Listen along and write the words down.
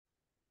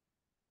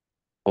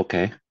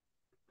Okay.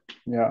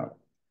 Yeah.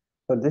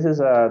 So this is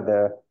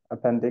the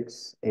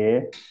Appendix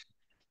A,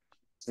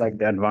 like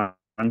the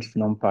advanced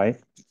NumPy.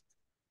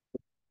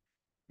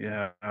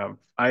 Yeah.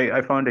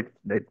 I found it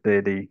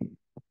that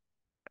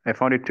I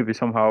found it to be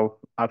somehow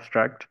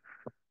abstract.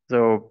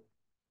 So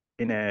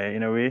in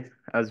a way,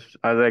 as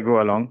I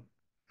go along,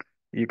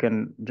 you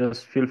can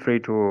just feel free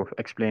to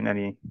explain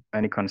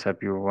any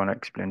concept you want to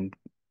explain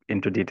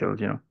into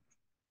details, you know.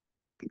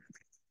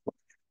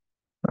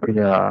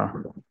 Yeah.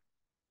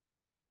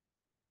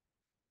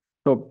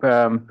 So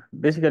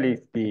basically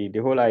the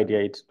whole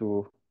idea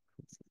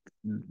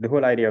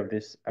of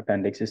this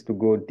appendix is to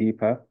go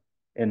deeper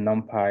in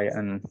NumPy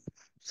and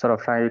sort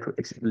of try to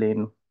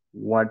explain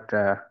what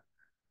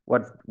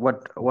what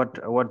what what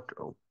what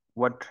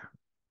what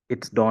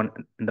it's done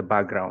in the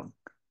background.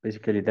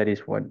 Basically, that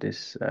is what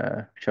this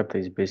chapter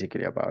is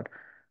basically about.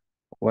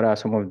 What are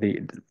some of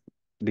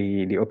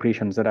the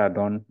operations that are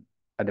done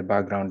at the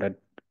background that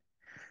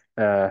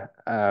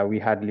we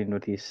hardly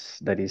notice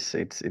that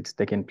it's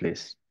taking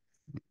place.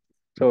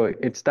 So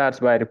it starts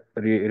by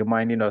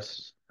reminding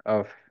us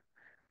of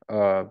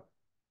uh,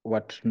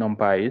 what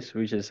NumPy is,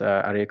 which is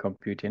array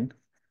computing.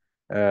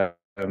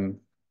 Um,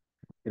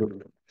 it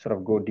will sort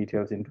of go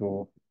details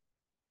into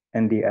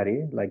ND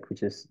array, like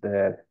which is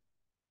the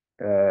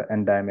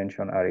n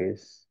dimension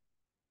arrays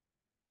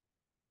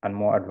and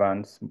more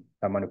advanced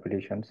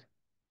manipulations.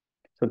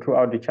 So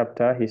throughout the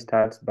chapter, he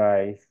starts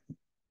by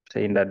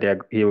saying that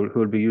he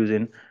will be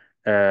using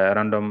a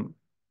random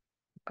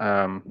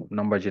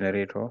number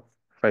generator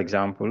for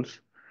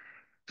examples.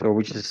 So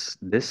which is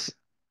this.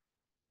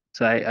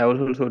 So I was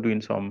also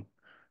doing some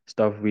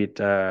stuff with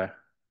the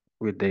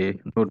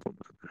notebook.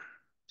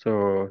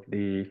 So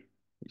the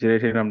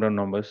generating random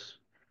numbers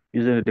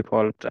using the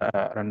default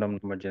random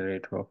number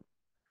generator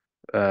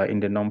in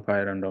the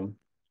NumPy random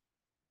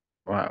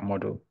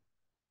model.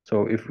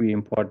 So if we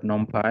import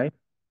NumPy,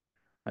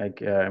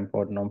 like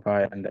import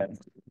NumPy, and then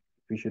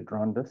we should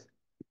run this,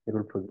 it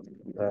will produce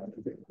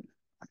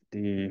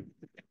the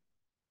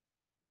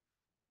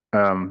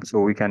so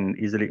we can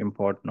easily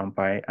import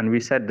NumPy, and we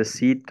set the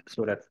seed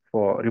so that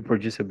for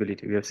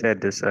reproducibility, we have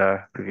said this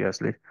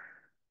previously.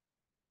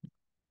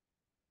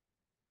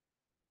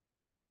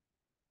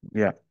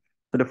 Yeah.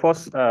 So the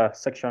first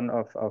section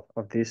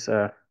of this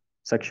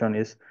section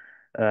is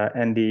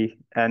ND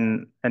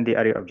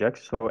array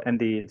objects. So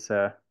ND is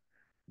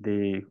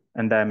the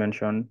n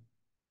dimension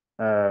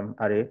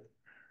array.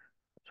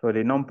 So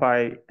the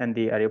NumPy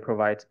ND array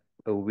provides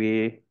a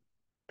way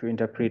to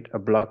interpret a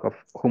block of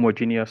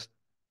homogeneous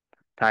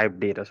type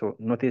data. So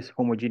notice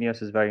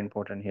homogeneous is very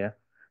important here.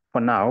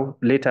 For now,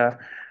 later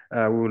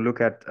we will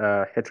look at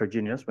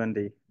heterogeneous when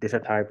the data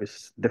type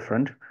is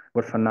different.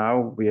 But for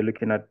now, we are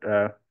looking at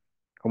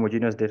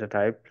homogeneous data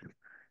type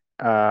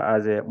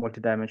as a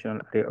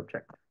multidimensional array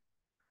object.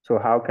 So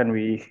how can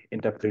we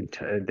interpret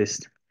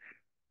this?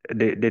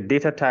 The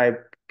data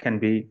type can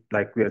be,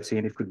 like we have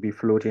seen, it could be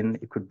floating,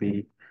 it could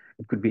be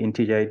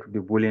integer, it could be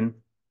Boolean,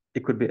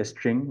 it could be a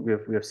string. We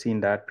have seen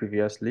that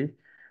previously.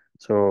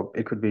 So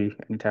it could be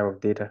any type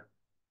of data.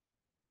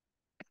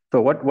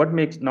 So what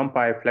makes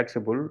NumPy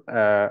flexible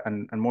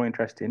and more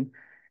interesting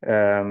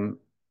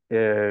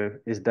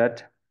is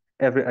that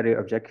every array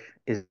object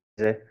is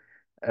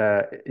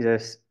a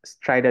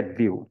strided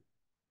view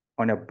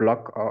on a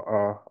block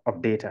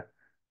of data.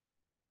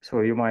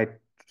 So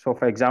so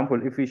for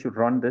example, if we should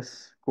run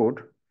this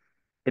code,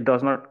 it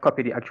does not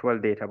copy the actual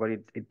data, but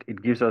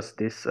it gives us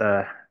this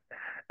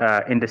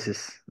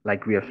indices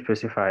like we have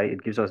specified.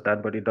 It gives us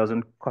that, but it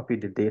doesn't copy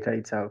the data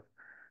itself.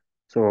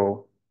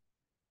 So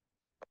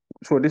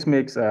this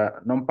makes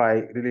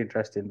NumPy really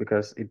interesting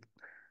because it's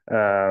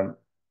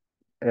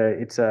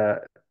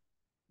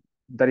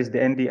that is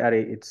the ND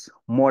array. It's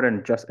more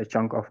than just a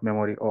chunk of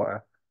memory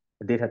or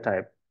a data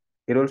type.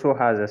 It also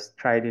has a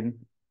striding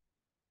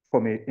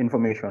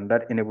information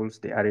that enables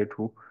the array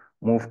to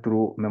move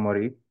through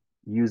memory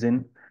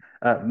using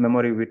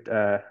memory with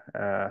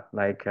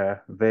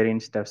varying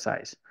step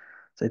size.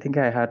 So I think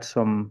I had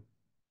some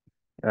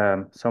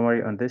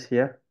summary on this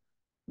here.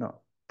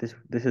 No,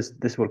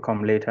 this will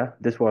come later.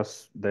 This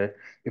was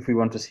if we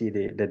want to see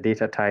the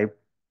data type,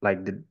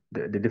 like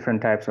the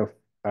different types of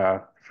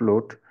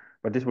float,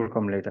 but this will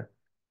come later.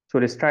 So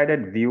the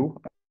strided view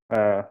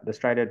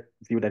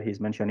that he's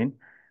mentioning,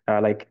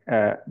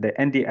 the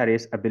ND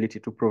array's ability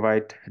to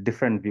provide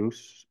different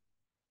views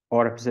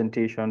or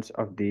representations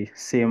of the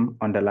same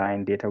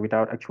underlying data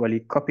without actually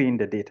copying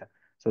the data.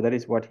 So that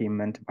is what he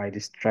meant by the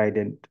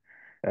strided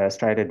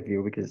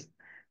view, because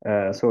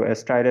so a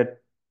stride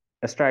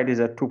is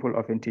a tuple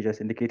of integers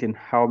indicating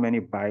how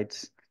many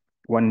bytes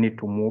one need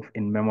to move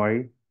in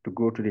memory to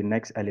go to the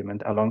next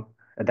element along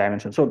a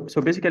dimension. So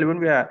basically, when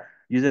we are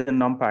using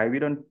NumPy,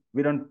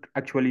 we don't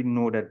actually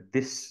know that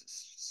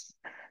this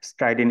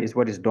striding is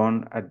what is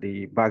done at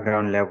the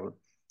background level.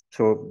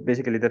 So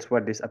basically, that's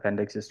what this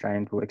appendix is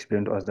trying to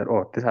explain to us, that,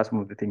 oh, this has some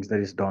of the things that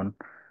is done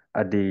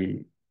at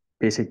the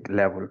basic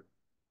level.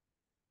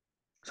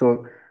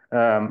 So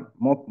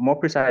more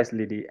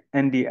precisely, the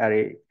ND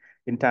array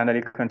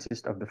internally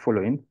consists of the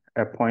following: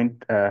 a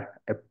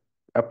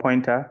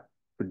pointer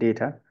to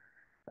data,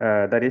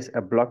 that is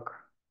a block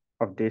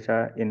of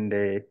data in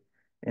the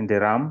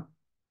RAM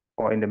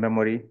or in the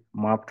memory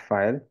mapped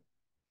file,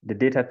 the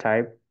data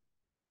type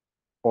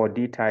or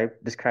D type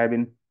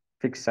describing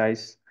fixed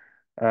size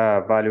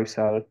value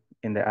cell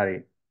in the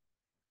array,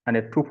 and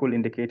a tuple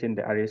indicating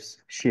the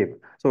array's shape.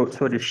 So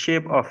the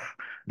shape of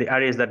the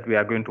arrays that we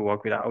are going to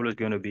work with are always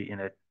going to be in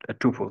a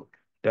tuple.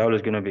 They're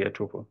always going to be a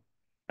tuple.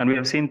 And we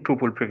have seen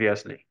tuple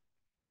previously.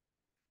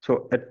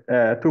 So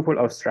a tuple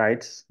of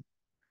strides,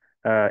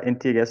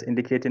 integers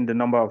indicating the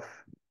number of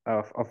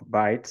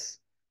bytes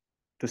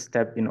to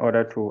step in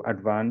order to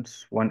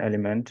advance one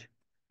element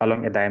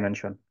along a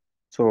dimension.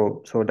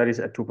 So that is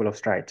a tuple of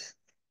strides.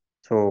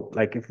 So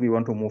like if we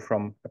want to move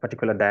from a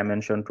particular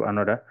dimension to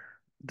another,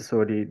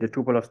 so the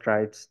tuple of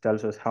strides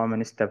tells us how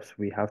many steps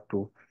we have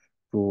to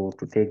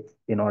take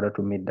in order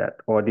to meet that,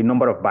 or the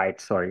number of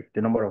bytes, sorry,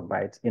 the number of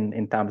bytes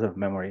in terms of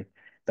memory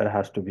that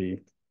has to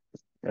be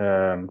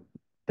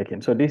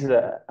taken. So this is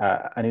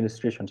an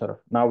illustration sort of.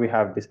 Now we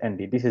have this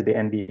ND. This is the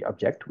ND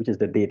object, which is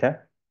the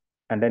data.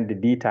 And then the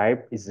D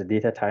type is the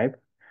data type.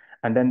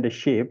 And then the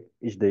shape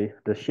is the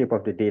shape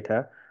of the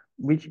data,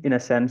 which in a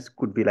sense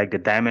could be like the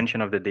dimension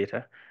of the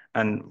data.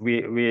 And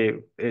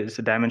it's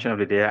the dimension of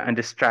the data. And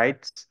the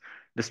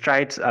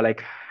strides are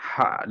like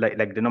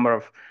the number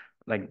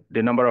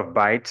of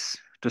bytes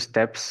to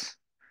steps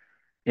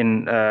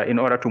in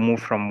order to move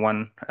from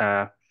one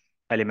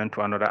element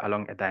to another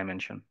along a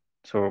dimension.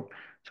 So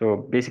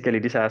basically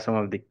these are some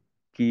of the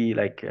key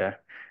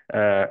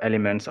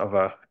elements of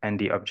a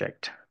ND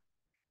object.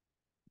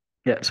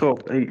 Yeah, so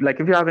like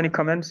if you have any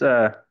comments,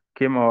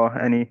 Kim, or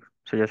any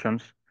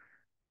suggestions,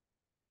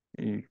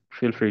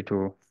 feel free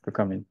to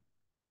come in.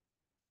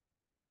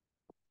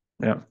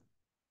 Yeah.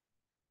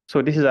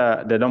 So this is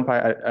the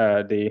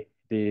NumPy the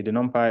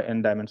NumPy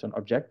n dimension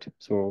object.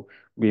 So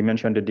we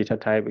mentioned the data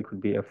type. It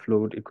could be a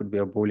float, it could be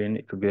a boolean,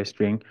 it could be a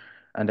string,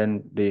 and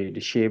then the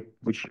shape,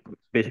 which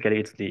basically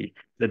it's the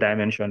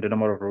dimension, the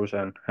number of rows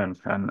and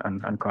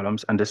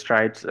columns, and the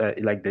strides,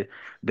 like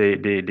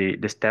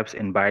the steps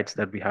in bytes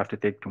that we have to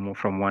take to move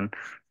from one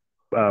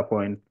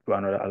point to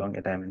another along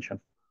a dimension.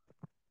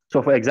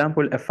 So for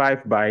example, a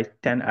 5 by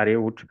 10 array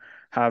would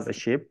have a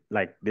shape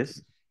like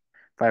this,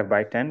 5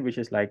 by 10, which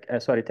is like,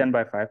 sorry, 10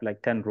 by 5,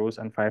 like 10 rows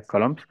and 5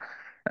 columns.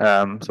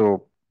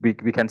 So we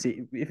can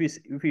see if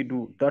we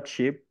do dot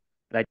shape,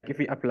 like if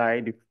we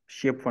apply the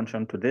shape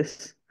function to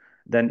this,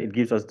 then it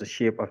gives us the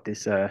shape of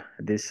this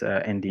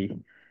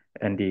ND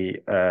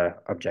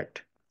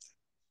object.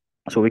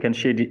 So we can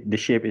see the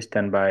shape is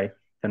 10 by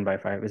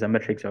 5. It's a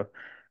matrix of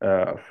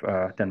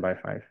 10 by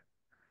 5.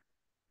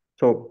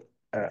 So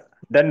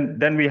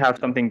then we have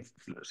some kind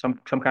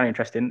of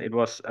interesting. It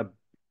was a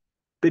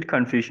bit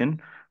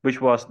confusion, which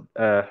was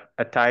a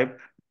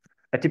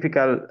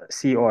typical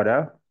C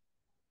order,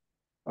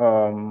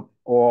 or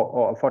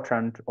a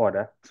Fortran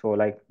order. So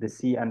like the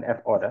C and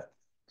F order.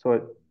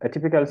 So a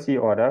typical C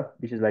order,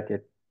 which is like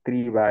a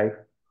 3 by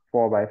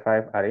 4 by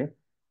 5 array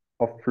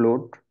of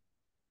float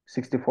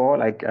 64,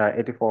 like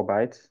 84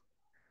 bytes.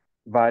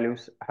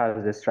 Values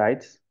has the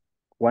strides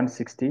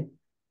 160,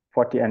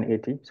 40, and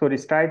 80. So the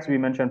strides we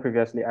mentioned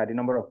previously are the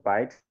number of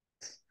bytes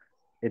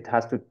it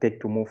has to take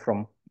to move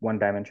from one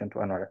dimension to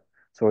another.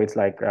 So it's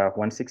like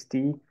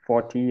 160,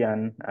 40,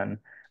 and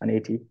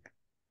 80.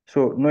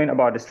 So knowing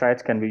about the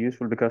strides can be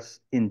useful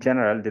because in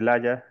general, the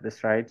larger the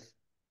strides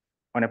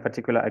on a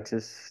particular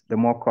axis, the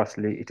more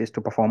costly it is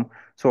to perform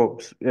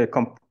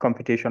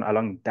computation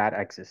along that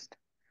axis.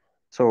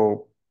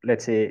 So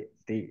let's say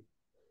in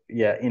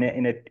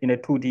a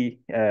 2D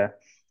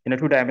in a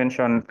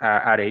two-dimension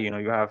array,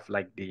 you have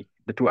like the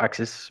two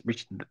axes,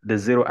 which the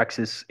zero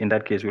axis in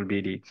that case will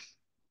be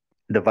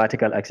the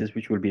vertical axis,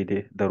 which will be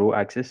the row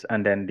axis,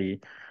 and then the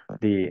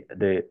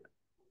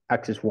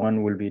axis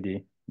one will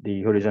be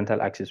the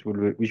horizontal axis,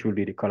 which will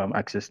be the column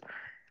axis.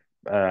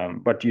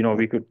 But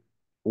we could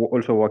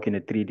also work in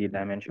a 3D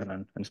dimension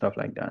and stuff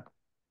like that.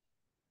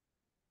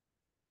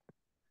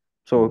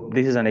 So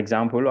this is an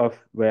example of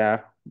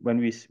where when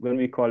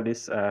we call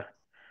this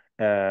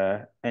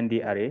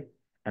ND array,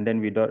 and then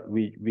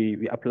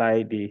we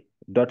apply the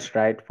dot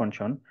stride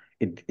function,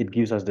 it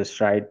gives us the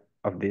stride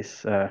of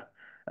this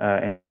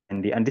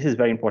ND, and this is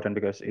very important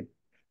because it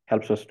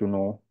helps us to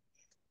know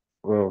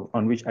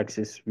on which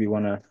axis we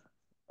want to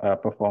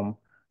perform.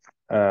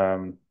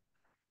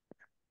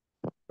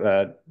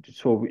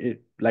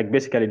 Like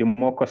basically, the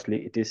more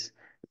costly it is,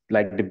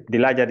 like the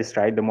larger the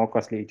stride, the more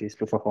costly it is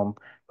to perform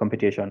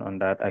computation on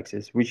that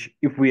axis. Which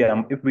if we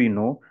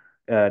know,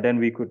 then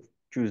we could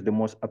choose the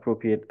most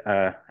appropriate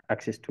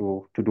axis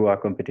to do our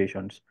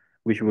computations,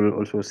 which will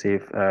also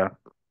save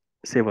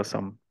us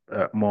some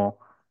more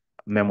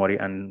memory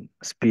and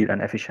speed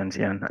and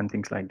efficiency and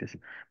things like this.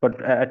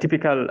 But a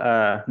typical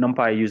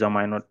NumPy user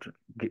might not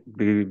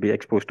be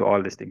exposed to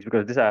all these things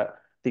because these are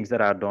things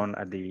that are done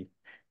at the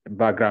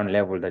background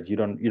level that you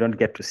don't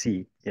get to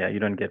see. Yeah, you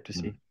don't get to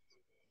see.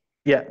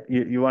 Yeah,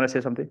 you want to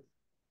say something?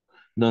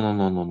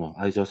 No.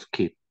 I just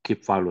keep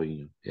following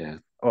you. Yeah.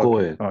 Go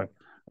Okay. ahead. Okay.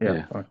 Yeah.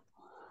 Yeah. Okay.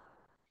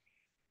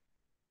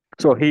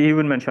 So he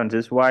even mentions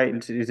this why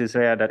it is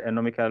rare that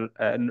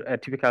a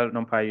typical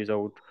NumPy user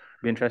would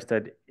be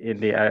interested in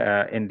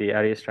the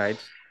array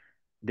strides.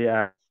 They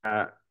are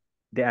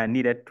they are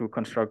needed to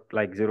construct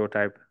like zero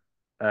type,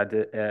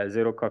 the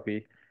zero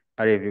copy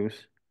array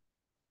views.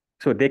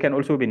 So they can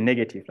also be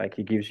negative, like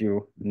he gives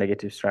you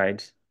negative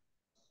strides,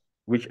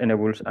 which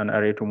enables an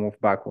array to move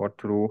backward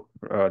through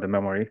the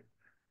memory.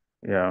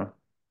 Yeah.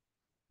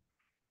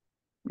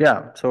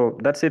 Yeah, so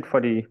that's it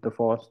for the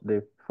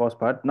first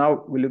part.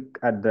 Now we look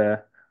at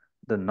the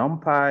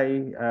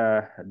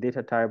NumPy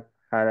data type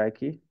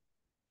hierarchy.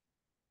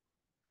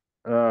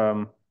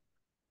 Um,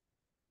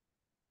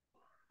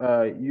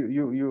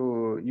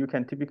 you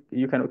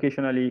can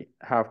occasionally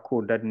have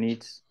code that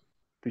needs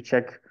to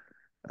check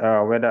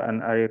whether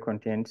an array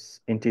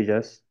contains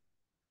integers,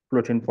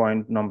 floating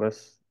point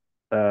numbers,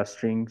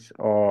 strings,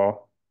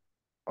 or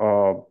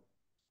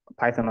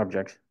Python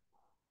objects.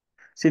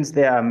 Since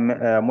there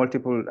are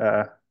multiple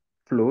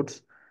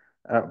floats,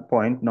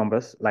 point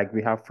numbers, like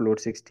we have float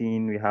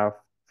 16, we have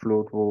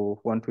float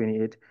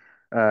 128,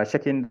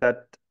 checking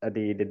that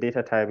the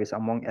data type is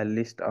among a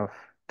list of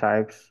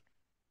types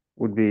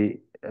would be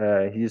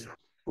useful.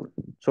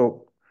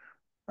 So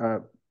uh,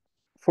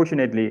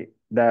 fortunately,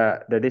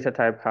 the data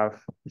type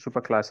have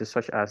superclasses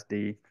such as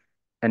the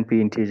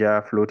NP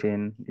integer,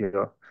 floating,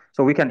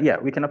 So we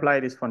can apply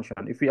this function.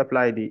 If we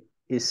apply the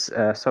is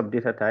sub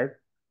data type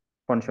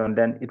function,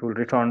 then it will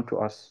return to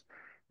us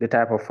the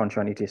type of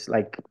function it is.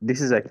 Like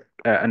this is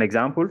an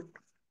example.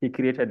 He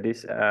created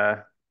this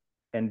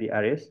ND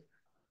arrays.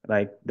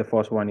 Like the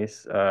first one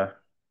is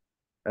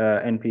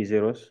NP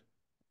zeros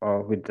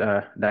or with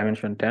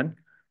dimension 10.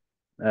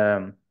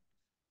 Um,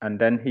 and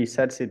then he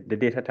sets the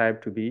data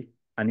type to be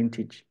an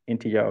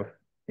integer of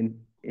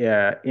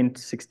int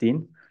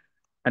 16.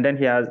 And then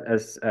he has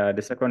as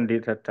the second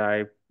data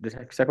type, the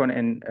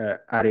second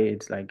array,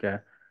 it's like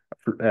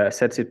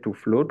sets it to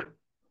float,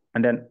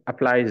 and then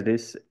applies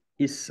this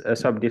is a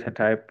sub data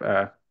type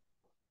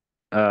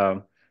uh,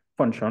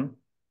 function.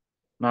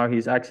 Now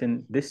he's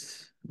asking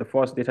this the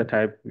first data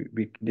type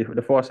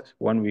the first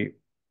one we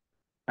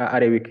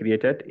array we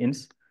created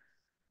ins.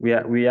 We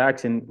are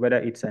asking whether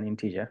it's an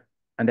integer,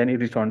 and then it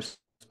returns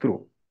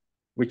true,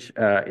 which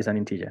is an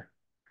integer.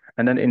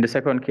 And then in the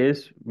second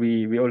case,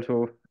 we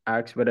also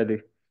ask whether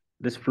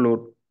this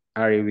float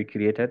array we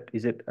created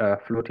is it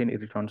floating? It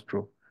returns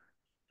true.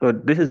 So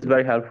this is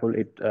very helpful.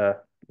 It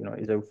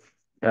is a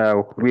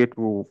way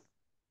to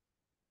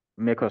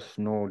make us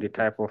know the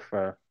type of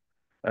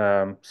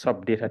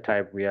sub data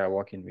type we are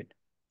working with.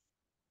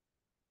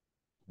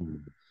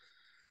 Mm.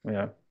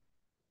 Yeah,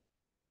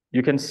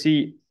 you can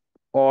see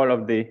all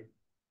of the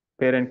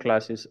parent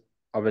classes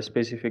of a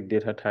specific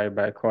data type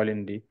by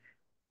calling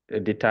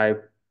the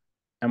type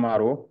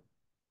MRO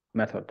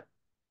method.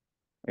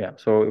 Yeah,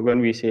 so when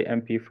we say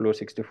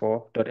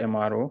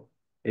mpfloat64.mro,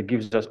 it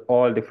gives us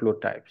all the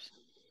float types.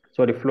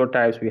 So the float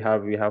types we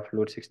have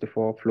float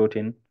 64,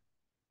 floating,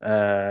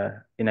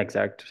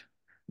 inexact,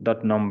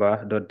 dot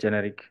number, dot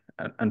generic,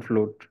 and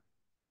float,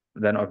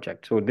 then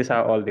object. So these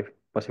are all the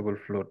possible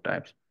float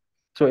types.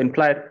 So in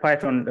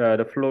Python,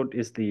 the float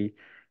is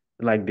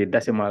like the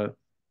decimal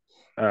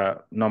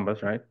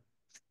numbers, right?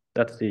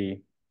 That's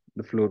the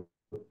float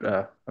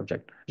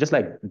object. Just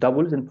like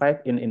doubles in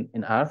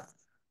in R,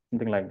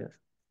 something like this.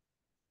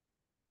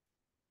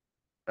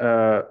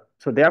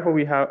 So therefore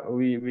we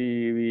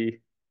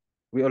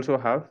also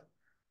have,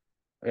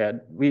 yeah,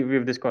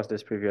 we've discussed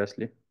this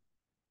previously.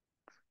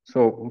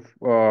 So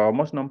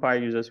most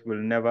NumPy users will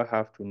never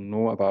have to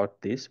know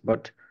about this,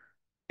 but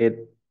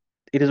it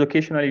it is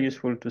occasionally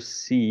useful to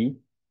see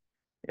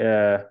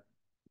uh,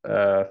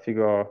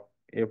 figure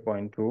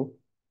 8.2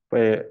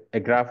 for a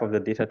graph of the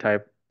data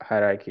type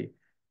hierarchy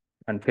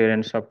and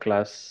parent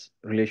subclass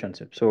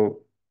relationship.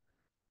 So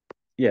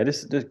yeah,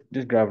 this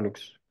graph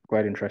looks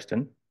quite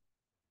interesting.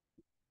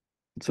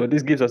 So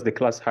this gives us the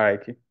class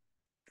hierarchy.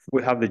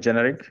 We have the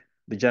generic.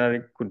 The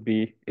generic could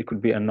be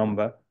a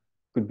number,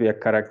 could be a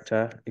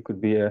character, it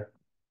could be a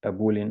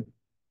boolean,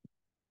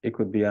 it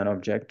could be an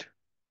object.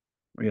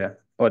 Yeah.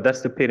 Oh,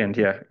 that's the parent.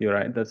 Yeah, you're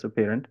right. That's the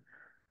parent.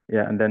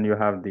 Yeah, and then you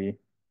have the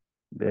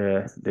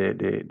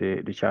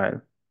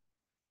child.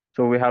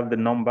 So we have the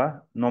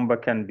number. Number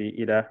can be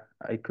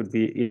it could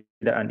be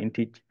either an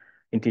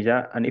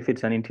integer, and if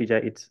it's an integer,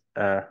 it's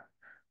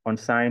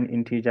unsigned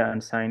integer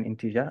and signed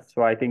integer.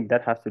 So I think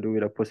that has to do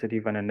with a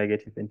positive and a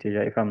negative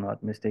integer, if I'm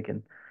not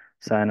mistaken,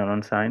 signed and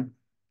unsigned.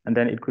 And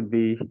then it could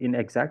be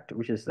inexact,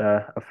 which is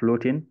a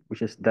floating,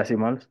 which is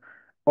decimals,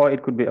 or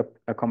it could be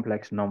a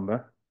complex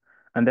number.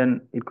 And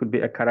then it could be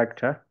a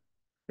character.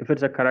 If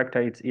it's a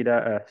character, it's either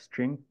a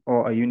string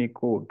or a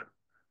Unicode.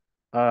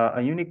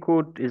 A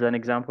Unicode is an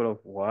example of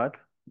what?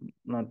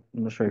 Not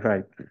sure if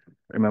I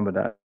remember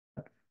that.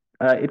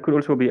 It could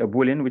also be a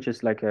Boolean, which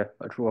is like a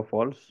true or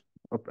false,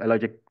 a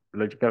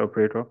logical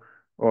operator,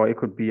 or it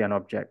could be an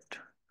object.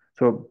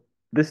 So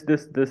I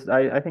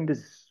think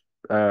this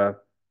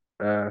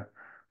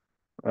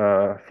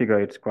figure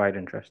it's quite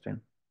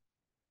interesting.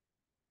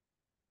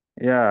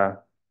 Yeah.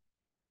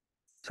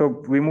 So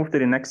we move to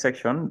the next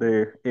section,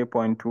 the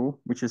A.2,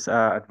 which is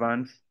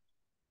advanced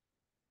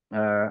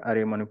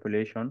array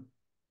manipulation.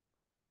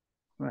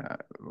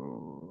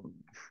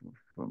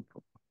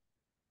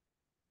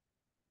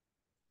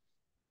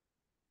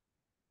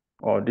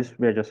 Oh, this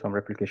were just some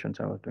replications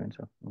I was doing.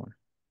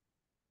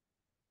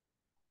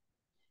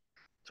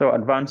 So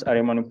advanced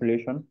array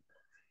manipulation.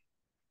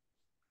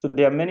 So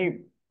there are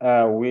many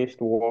ways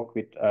to work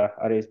with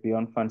arrays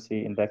beyond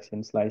fancy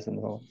indexing, slicing,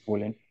 or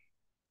boolean.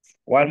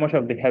 While much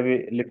of the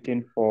heavy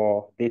lifting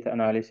for data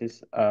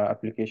analysis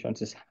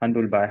applications is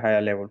handled by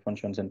higher level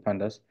functions and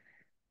pandas,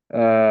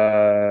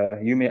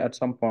 you may at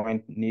some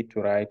point need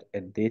to write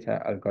a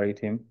data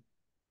algorithm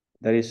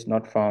that is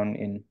not found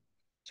in.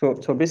 So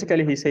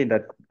basically he said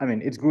that, I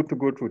mean, it's good to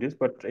go through this,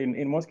 but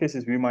in most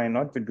cases we might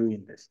not be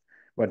doing this.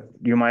 But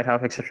you might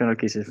have exceptional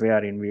cases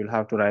wherein we will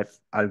have to write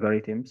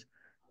algorithms,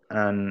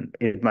 and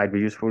it might be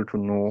useful to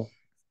know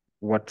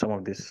what some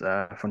of these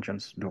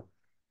functions do.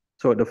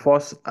 So the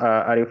first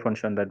array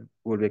function that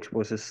will be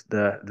exposed is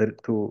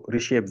to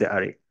reshape the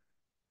array.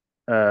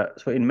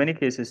 So in many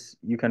cases,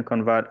 you can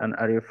convert an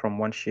array from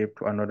one shape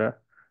to another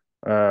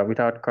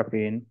without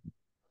copying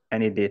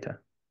any data.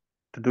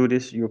 To do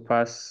this, you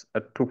pass a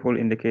tuple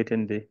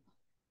indicating the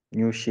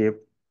new shape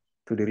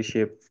to the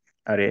reshape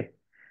array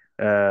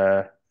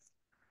uh,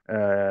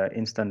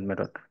 instant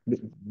method.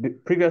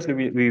 Previously,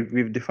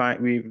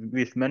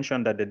 we've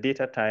mentioned that the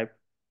data type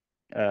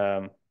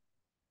um,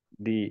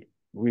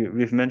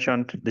 we've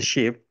mentioned the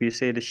shape. We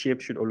say the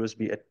shape should always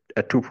be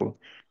a tuple.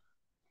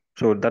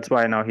 So that's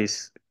why now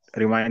he's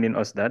reminding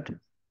us that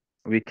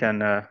we can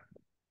to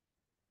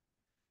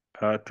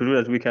do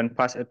that we can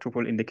pass a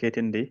tuple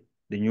indicating the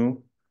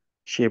new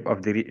shape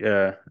of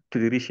to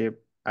the reshape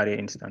array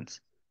instance.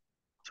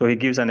 So he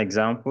gives an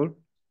example.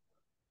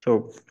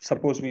 So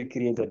suppose we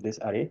created this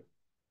array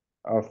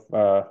of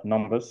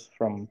numbers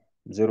from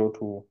 0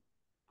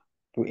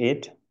 to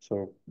 8.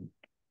 So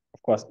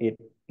of course 8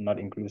 not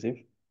inclusive.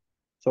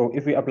 So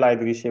if we apply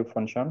the reshape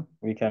function,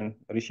 we can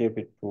reshape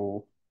it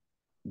to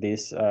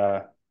this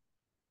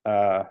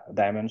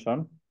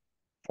dimension,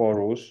 4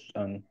 rows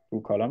and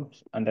 2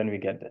 columns, and then we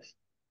get this.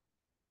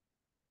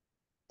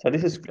 So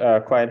this is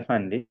quite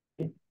handy.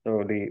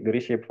 So the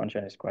reshape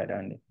function is quite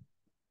handy.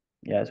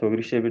 Yeah, so we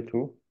reshape it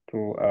to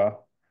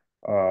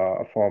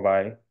a 4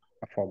 by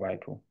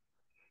 2.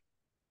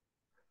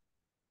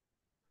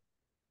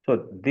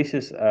 So this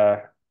is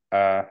uh,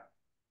 an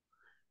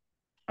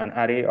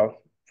array of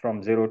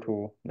from 0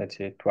 to, let's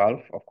say,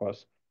 12, of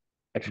course,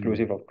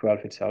 exclusive of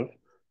 12 itself.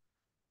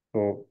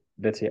 So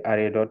let's say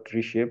array dot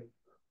reshape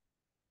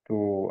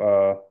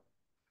to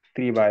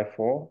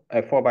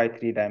 4 by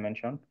 3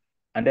 dimension.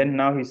 And then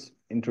now he's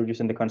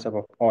introducing the concept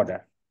of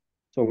order.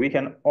 So we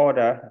can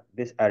order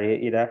this array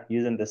either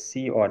using the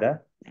C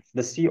order.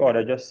 The C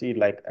order, just see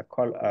like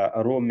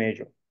a row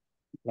measure.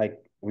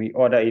 Like we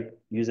order it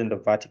using the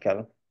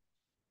vertical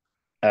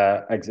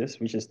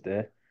axis, which is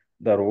the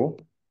row,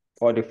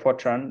 or the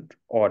Fortran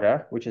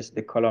order, which is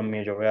the column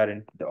measure,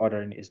 wherein the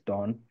ordering is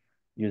done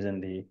using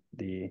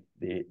the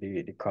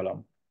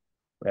column,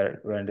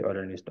 wherein the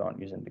ordering is done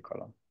using the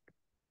column.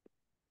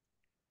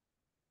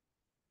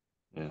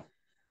 Yeah.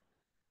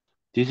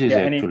 This is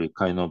actually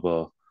kind of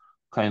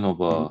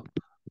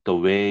the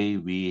way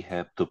we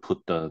have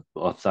to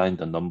assign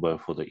the number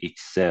for the each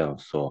cell.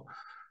 So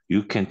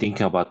you can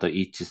think about the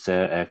each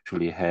cell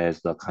actually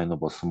has the kind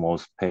of a small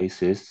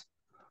spaces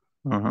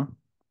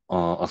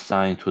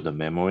assigned to the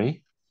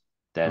memory.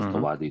 That's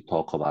what we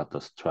talk about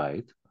the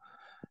stride.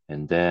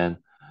 And then,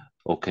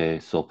 okay,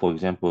 so for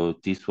example,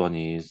 this one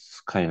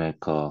is kind of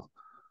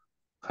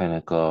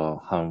like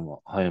how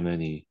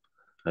many,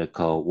 like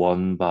a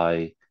 1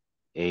 by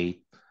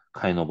 8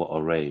 kind of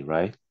array,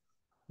 right?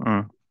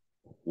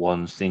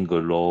 One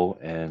single row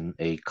and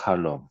a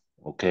column,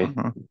 okay?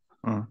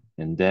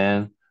 And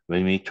then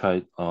when we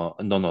try,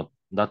 no,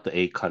 not the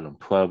 8 column,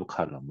 12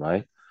 column,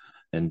 right?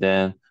 And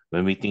then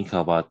when we think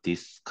about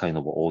this kind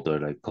of order,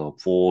 like a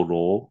 4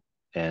 row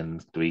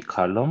and 3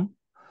 column,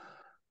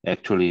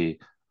 actually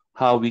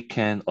how we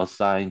can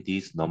assign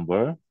this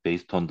number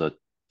based on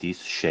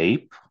this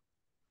shape,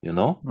 you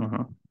know?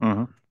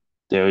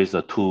 There is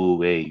a two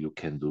way you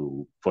can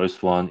do.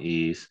 First one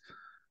is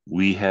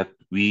we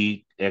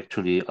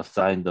actually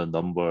assign the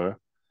number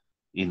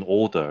in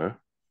order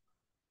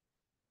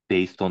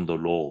based on the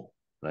row.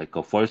 Like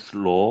a first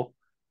row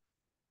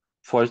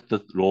has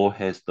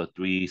the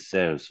 3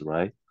 cells,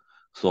 right?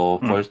 So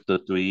first the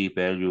 3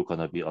 value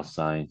gonna be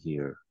assigned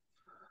here.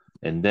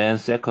 And then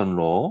second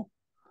row,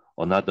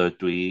 another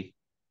three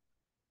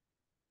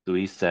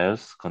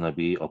cells gonna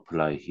be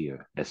applied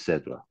here,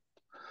 etc.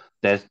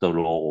 That's the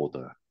row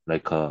order,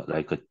 like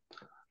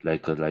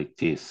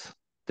this.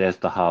 That's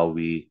the how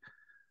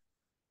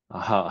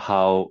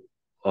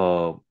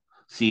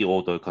C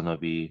order gonna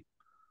be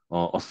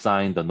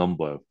assign the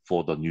number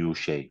for the new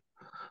shape.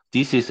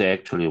 This is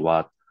actually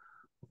what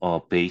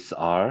base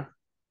R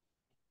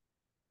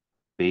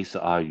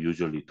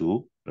usually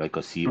do, like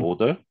a C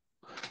order,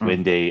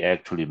 when they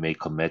actually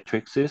make a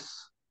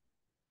matrices.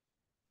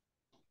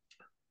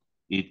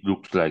 it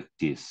looks like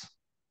this,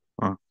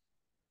 Mm.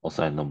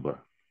 assigned number.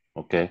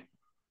 Okay.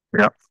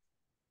 Yeah.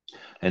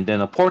 And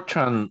then a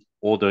portrait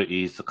order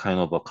is kind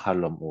of a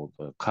column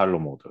order.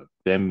 Column order.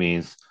 That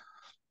means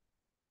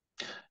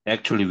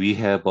actually we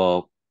have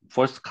a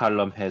first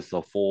column has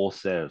a 4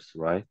 cells,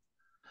 right?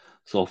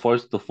 So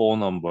first the phone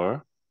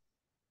number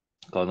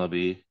gonna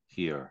be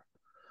here.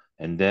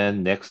 And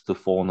then next to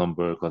phone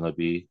number gonna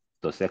be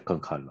the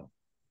second column.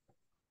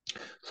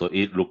 So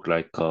it look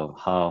like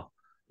how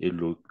it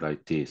look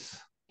like this.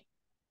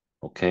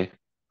 Okay.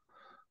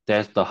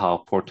 That's the how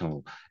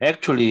portrait.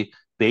 Actually,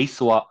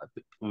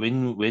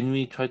 when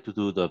we try to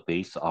do the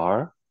base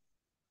R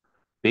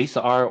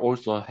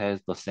also has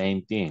the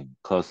same thing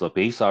because the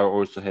base R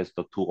also has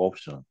the two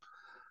options,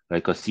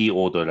 like a C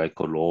order, like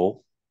a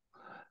row,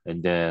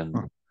 and then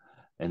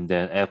Mm.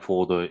 F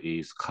order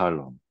is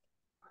column.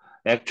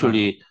 Mm.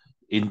 Actually,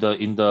 in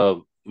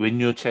the when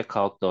you check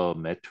out the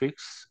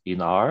metrics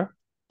in R,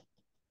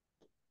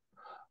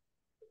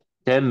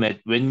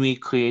 when we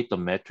create the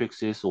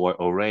matrices or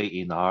array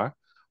in R,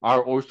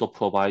 are also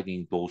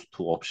providing those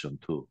two options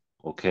too.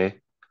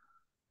 Okay.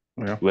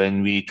 Yeah.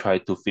 When we try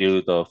to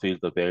fill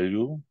the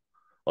value,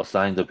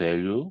 assign the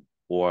value,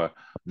 or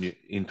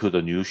into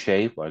the new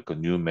shape, like a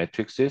new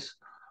matrices,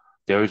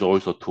 there is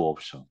also two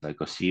options, like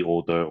a C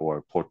order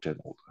or portrait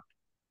order.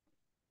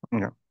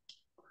 Yeah.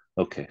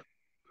 Okay.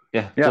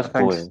 Yeah, Yeah. just go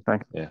Thanks. ahead.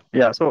 Thanks. Yeah.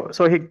 Yeah.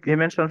 So he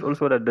mentions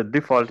also that the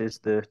default is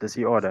the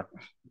C order.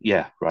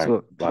 Yeah, right,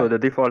 So right. the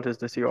default is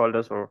the C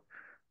order. So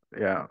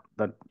yeah,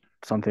 that's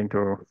something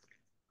to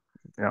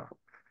yeah.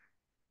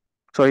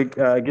 So it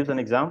gives an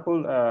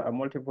example. A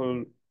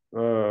multiple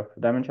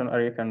dimension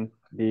array can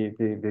be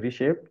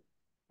reshaped.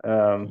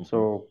 Mhm,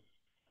 So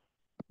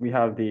we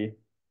have the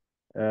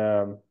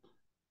um,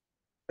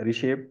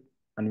 reshape,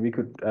 and we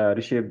could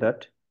reshape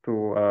that to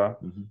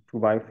mhm,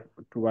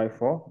 2 by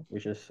 4,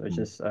 which is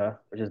mm.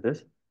 which is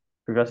this.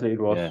 Previously, it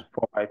was Yeah.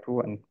 4 by 2,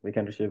 and we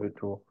can reshape it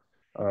to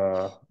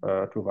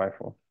 2 by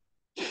 4.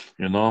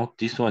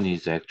 This one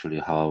is actually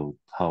how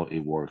it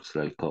works.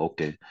 Like,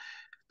 okay,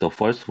 the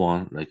first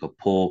one, like a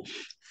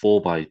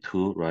 4 by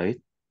 2,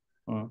 right?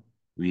 Mm,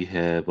 We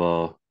have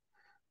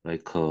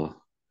like a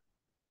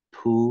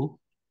 2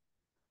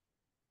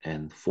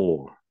 and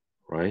 4,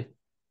 right?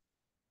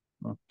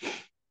 mm.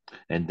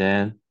 And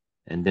then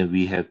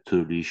we have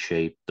to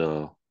reshape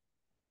the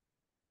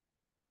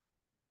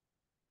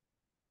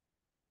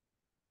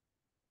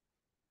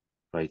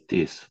like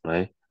this,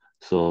 right?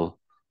 So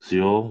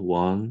 0,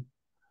 1,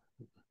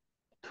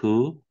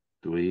 2,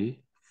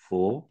 3,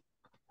 4,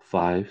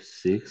 5,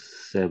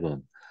 6,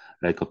 7,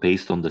 like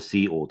based on the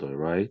C order,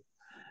 right?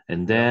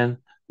 And Yeah, then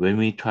when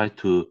we try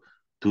to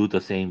do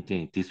the same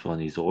thing, this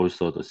one is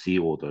also the C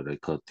order,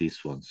 like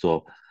this one.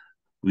 So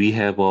we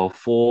have a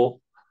 4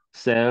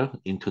 cell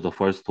into the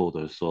first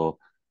order. So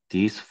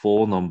these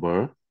 4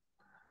 number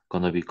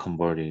gonna be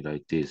converting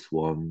like this: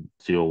 1,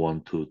 0,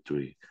 1, 2,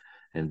 3,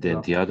 and then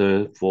yeah, the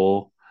other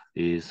 4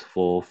 is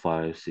 4,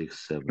 5,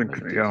 6, 7,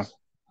 like yeah, this.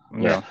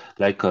 Yeah,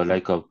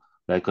 yeah,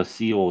 like a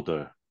C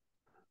order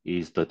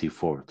is the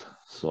default.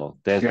 So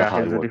that's the yeah. how it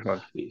Here's the works.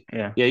 default.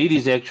 Yeah. Yeah, it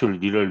is actually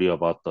literally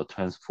about the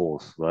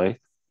transpose, right?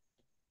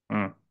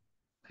 Mm.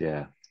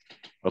 Yeah.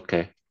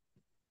 Okay.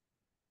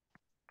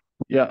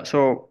 Yeah.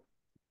 So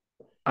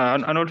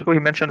and also he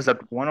mentions that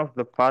one of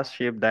the path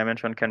shape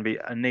dimension can be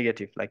a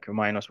negative, like a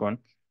 -1,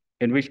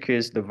 in which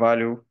case the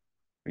value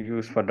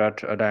used for that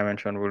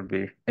dimension will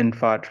be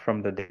inferred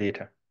from the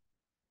data.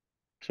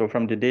 So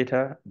from the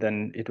data,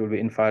 then it will be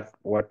inferred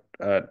what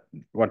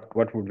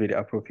would be the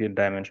appropriate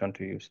dimension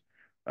to use.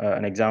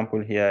 An example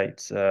here,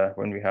 it's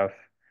when we have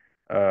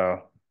uh,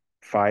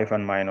 5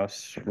 and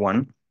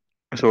 -1.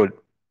 So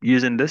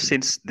using this,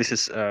 since this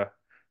is a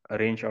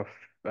range of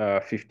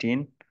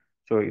 15,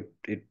 so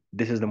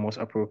this is the most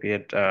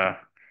appropriate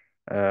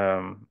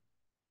um,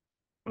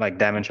 like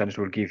dimension it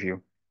will give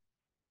you.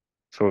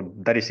 So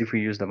that is if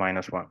we use the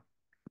 -1.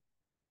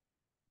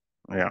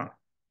 Yeah.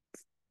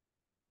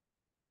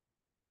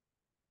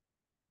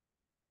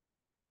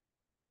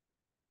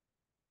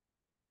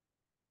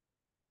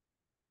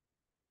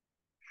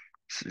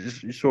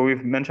 So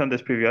we've mentioned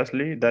this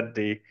previously that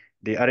the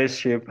array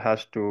shape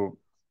has to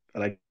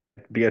like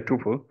be a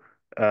tuple.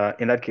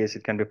 In that case,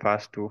 it can be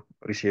passed to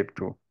reshape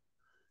too.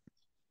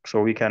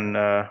 So we can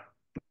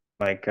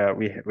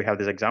we have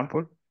this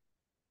example.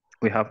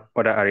 We have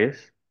other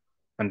arrays,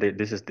 and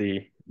this is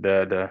the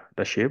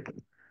shape.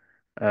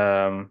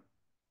 Um,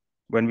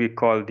 when we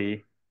call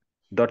the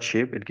dot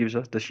shape, it gives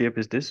us the shape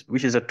is this,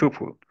 which is a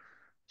tuple.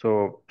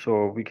 So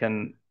we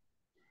can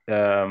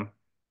um,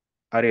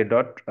 array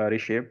dot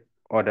reshape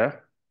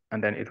order,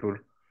 and then it will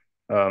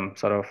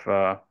sort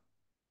of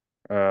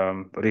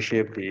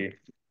reshape the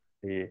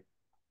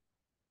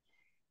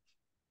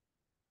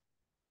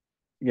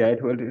yeah,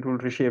 it will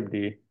reshape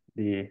the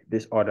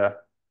this order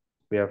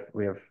we have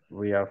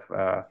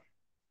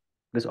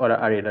this order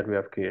array that we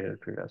have created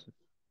previously.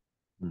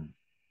 Mm,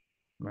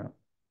 Yeah.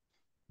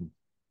 mm.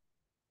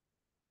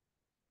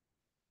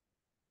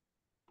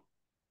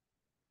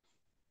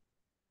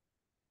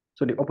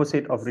 So the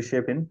opposite of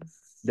reshaping,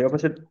 the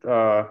opposite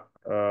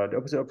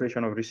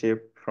operation of reshape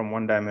from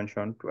one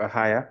dimension to a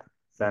higher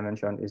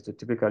dimension is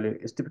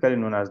typically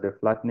known as the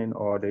flattening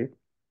or the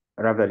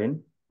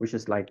raveling, which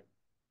is like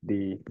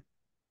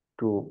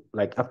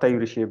after you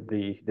reshape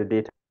the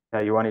data,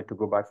 you want it to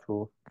go back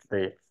to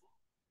the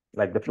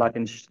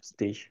flattened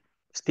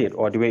state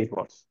or the way it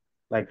was.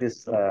 Like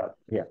this,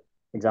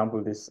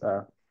 example, this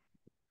a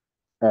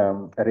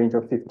range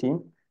of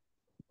 15.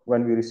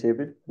 When we reshape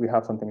it, we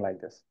have something like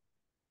this.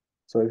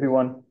 So if you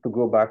want to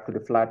go back to the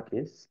flat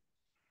case,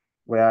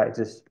 where it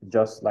is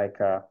just like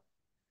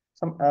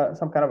some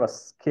kind of a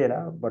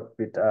scalar, but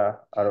with a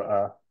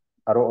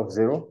row of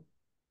 0.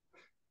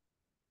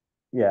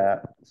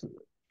 Yeah, so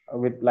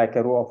with like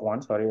a row of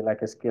 1, sorry,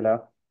 like a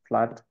scalar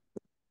flat.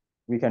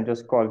 We can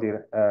just call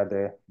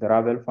the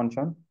ravel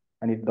function,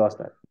 and it does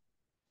that.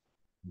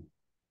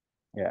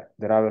 Yeah,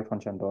 the ravel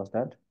function does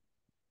that,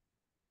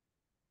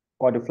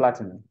 or the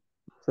flattening.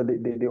 So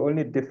the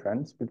only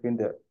difference between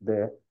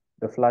the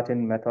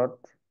flatten method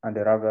and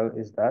the ravel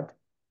is that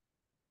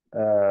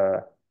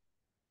the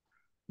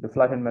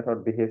flatten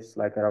method behaves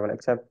like a ravel,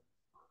 except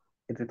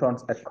it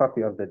returns a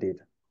copy of the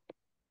data.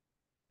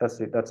 That's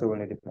it. That's the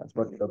only difference.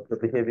 But the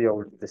behavior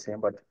will be the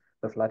same, but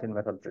the flatten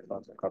method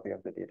returns a copy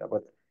of the data.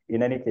 But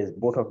in any case,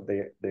 both of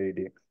the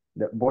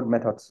both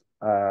methods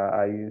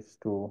are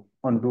used to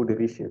undo the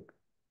reshape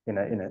in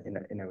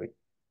a way.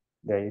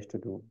 They're used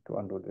to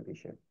undo the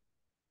reshape.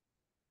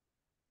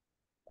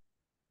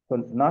 So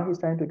now he's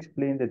trying to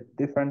explain the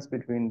difference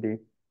between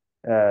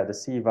the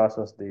C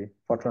versus the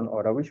Fortran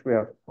order, which we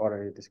have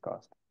already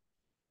discussed.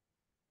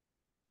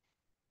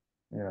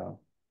 Yeah,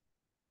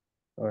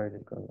 already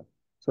discussed.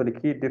 So the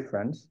key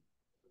difference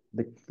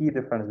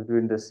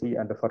between the C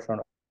and the Fortran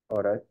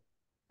order,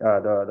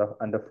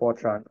 and the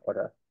Fortran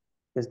order,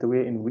 is the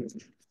way in which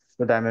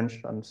the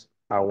dimensions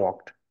are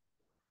walked.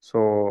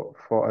 So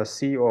for a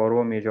C or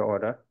row major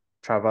order,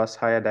 traverse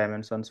higher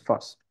dimensions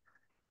first.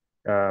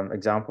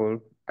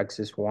 Example,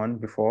 axis 1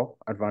 before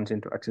advancing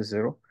to axis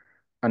 0,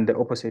 and the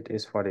opposite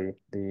is for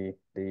the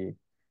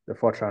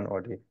Fortran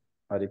or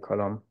the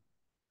column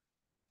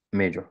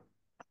major.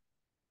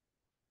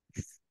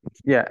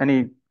 Yeah,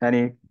 any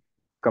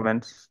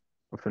comments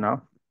up to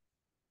now?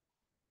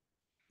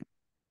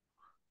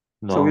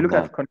 No, so we look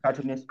not. at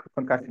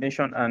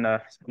concatenation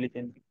and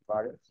splitting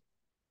variables.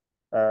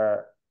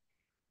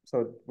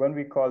 So when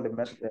we call the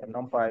method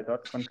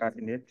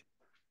NumPy.concatenate,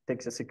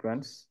 takes a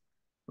sequence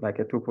like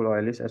a tuple or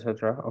a list,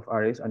 etc., of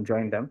arrays and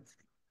join them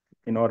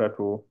in order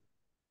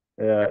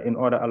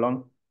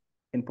along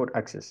input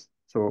axis.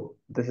 So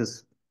this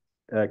is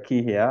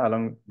key here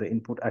along the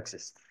input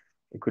axis.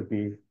 It could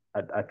be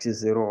at axis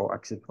 0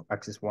 or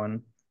axis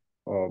 1,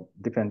 or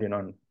depending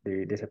on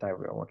the data type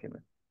we are working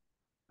with.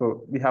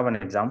 So we have an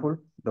example.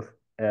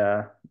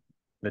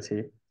 Let's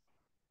say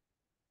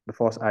the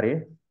first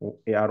array,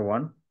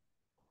 AR1,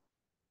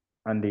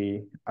 and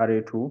the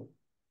array 2.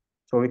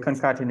 So we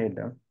concatenate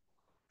them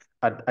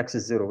at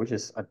axis 0, which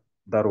is at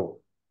the row.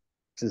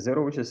 Axis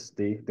 0, which is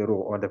the row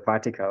or the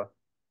vertical.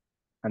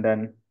 And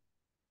then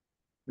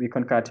we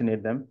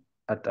concatenate them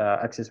at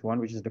axis 1,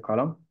 which is the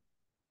column.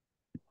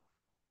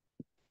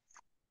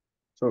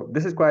 So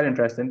this is quite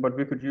interesting, but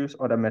we could use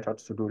other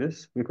methods to do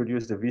this. We could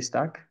use the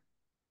VStack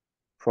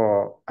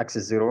for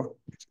axis 0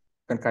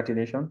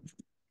 concatenation,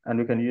 and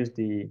we can use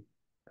the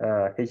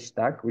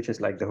HStack, which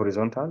is like the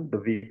horizontal. The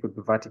V could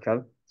be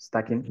vertical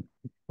stacking,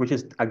 which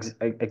is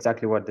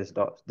exactly what this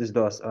does. This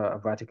does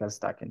vertical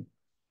stacking.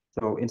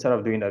 So instead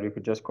of doing that, we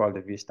could just call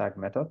the VStack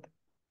method.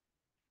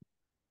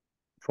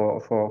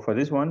 For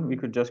this one, we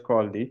could just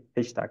call the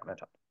HStack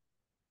method,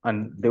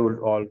 and they will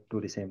all do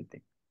the same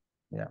thing.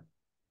 Yeah.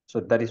 So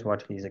that is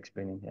what he's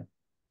explaining here.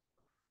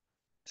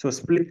 So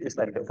split is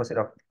like the opposite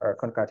of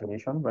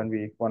concatenation. When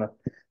we want to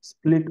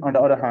split, on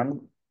the other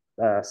hand,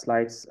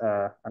 slides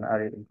an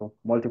array into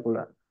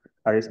multiple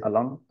arrays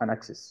along an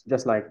axis,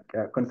 just like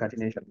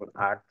concatenation would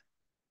add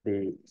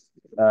the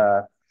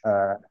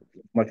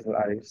multiple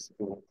arrays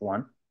to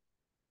one.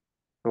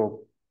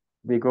 So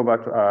we go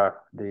back to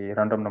the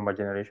random number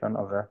generation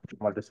of the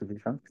normal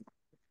distribution,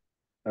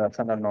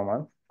 standard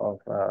normal of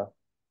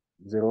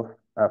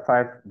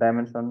 5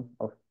 dimension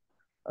of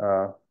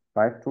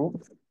 5,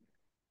 2,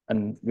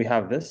 and we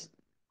have this.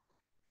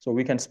 So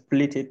we can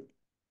split it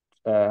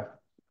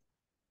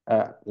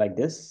like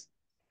this: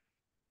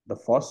 the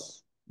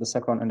first, the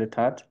second, and the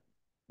third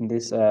in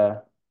this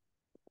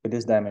with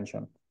this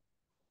dimension.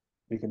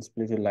 We can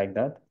split it like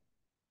that,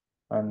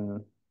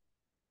 and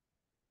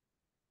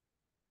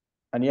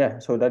yeah,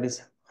 so that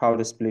is how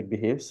the split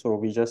behaves.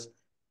 So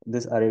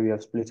this array, we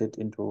have split it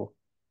into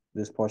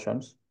these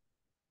portions,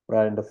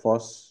 where in the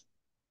first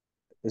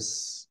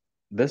is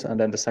this, and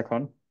then the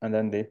second, and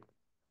then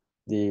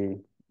the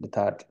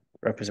third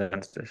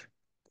represents this.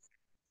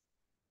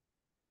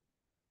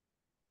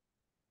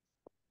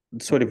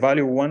 So the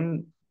value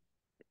 1,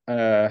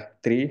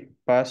 3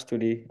 passed to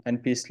the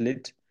NP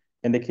slit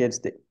indicates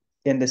the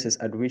indices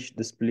at which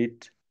to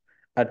split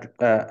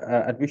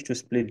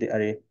the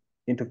array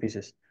into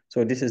pieces.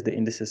 So this is the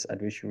indices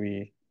at which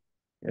we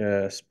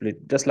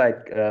split, just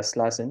like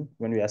slicing.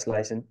 When we are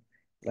slicing,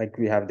 like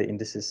we have the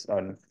indices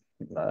on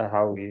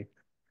how we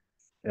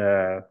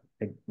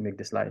make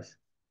the slice.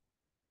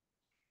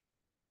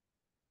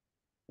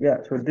 Yeah,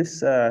 so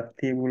this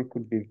table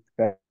could be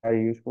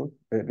very useful.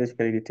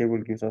 Basically, the table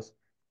gives us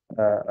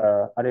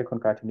array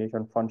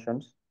concatenation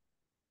functions.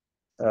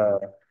 Uh,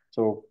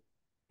 so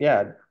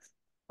yeah,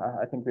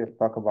 I think we've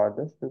talked about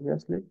this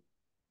previously.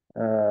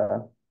 Uh,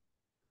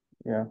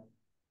 yeah.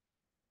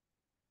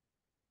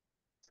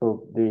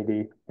 So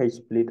the H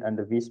split and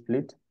the V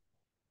split,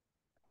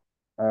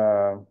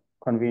 uh,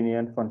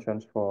 convenient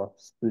functions for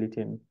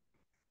splitting.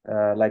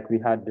 Like we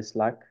had the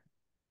stack.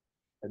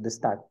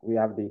 We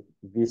have the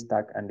V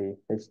stack and the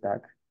H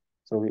stack.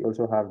 So we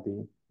also have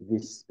the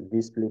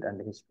V split and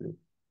the H split.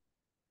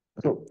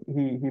 So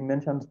he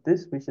mentions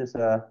this, which is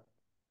a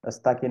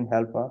stacking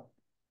helper,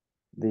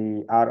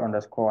 the R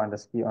underscore and the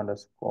C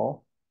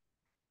underscore.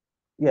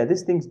 Yeah,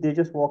 these things, they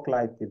just work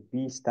like the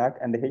V stack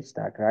and the H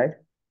stack, right?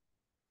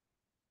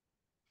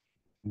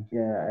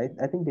 Yeah,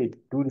 I think they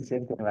do the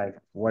same thing like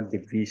what the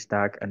V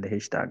stack and the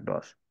H stack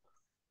does.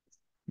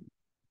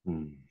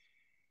 Mm.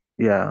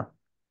 Yeah.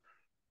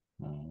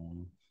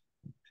 Mm.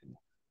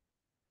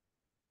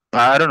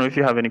 I don't know if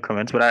you have any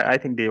comments, but I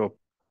think they all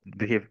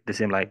behave the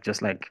same, like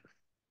just like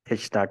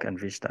H stack and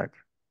V stack.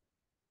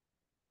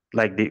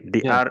 Like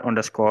the Yeah, R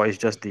underscore is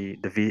just the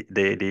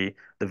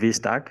V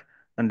stack,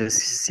 and the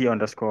C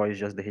underscore is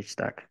just the H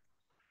stack.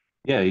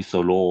 yeah, it's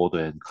a row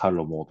order and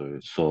column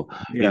order. So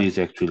it Yeah. is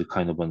actually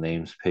kind of a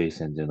namespace,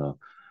 and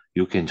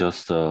you can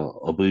just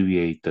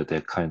abbreviate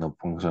that kind of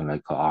function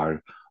like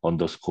R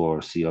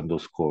underscore C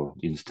underscore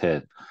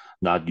instead,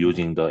 not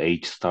using the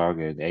H star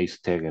and A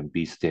stack and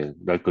B stack,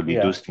 like Yeah.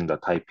 reducing the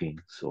typing.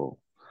 So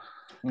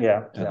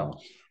Yeah. you Yeah. know,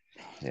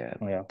 yeah,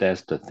 Yeah.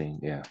 that's the thing.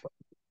 Yeah.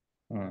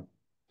 Mm.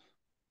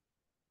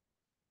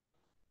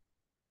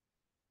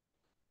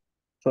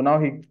 So now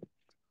he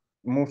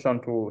moves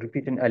on to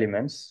repeating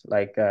elements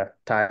like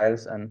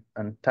tiles and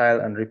tile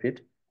and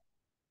repeat.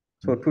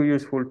 So two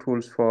useful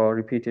tools for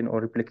repeating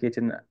or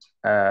replicating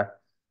uh,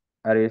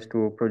 arrays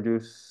to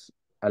produce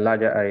a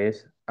larger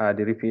arrays are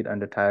the repeat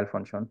and the tile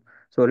function.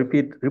 So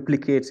repeat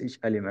replicates each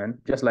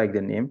element, just like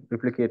the name,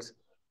 replicates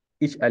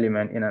each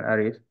element in an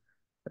array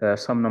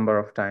some number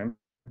of times,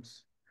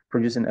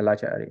 producing a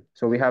larger array.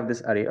 So we have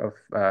this array of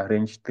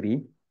range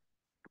 3,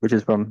 which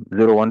is from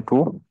 0, 1,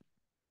 2.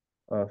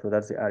 So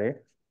that's the array.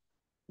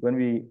 When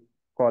we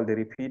call the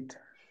repeat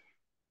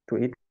to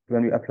it,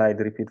 when we apply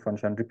the repeat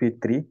function,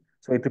 repeat 3,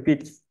 so it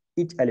repeats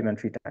each element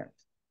 3 times,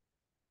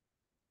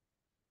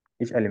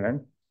 each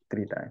element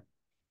 3 times,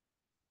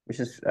 which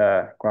is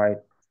quite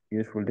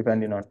useful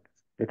depending on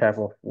the type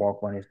of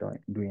work one is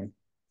doing.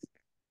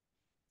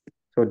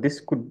 So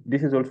this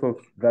is also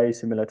very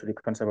similar to the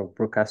concept of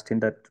broadcasting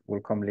that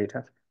will come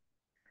later.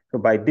 So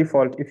by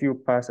default, if you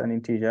pass an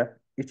integer,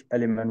 each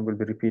element will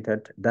be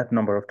repeated that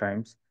number of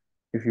times.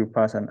 If you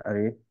pass an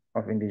array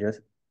of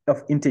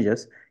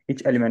integers,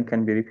 each element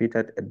can be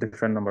repeated a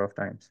different number of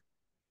times.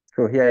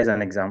 So here is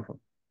an example.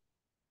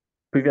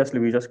 Previously,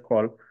 we just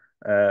call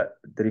the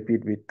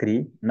repeat with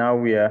 3. Now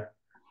we are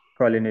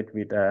calling it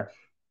with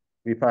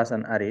we pass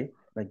an array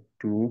like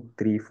 2,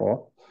 3,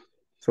 4.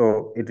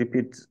 So it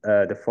repeats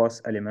the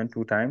first element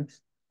 2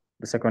 times,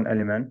 the second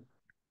element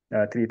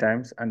 3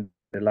 times, and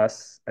the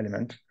last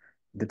element,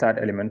 the third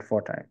element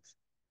 4 times.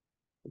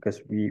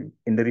 Because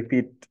in the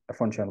repeat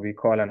function, we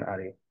call an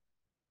array.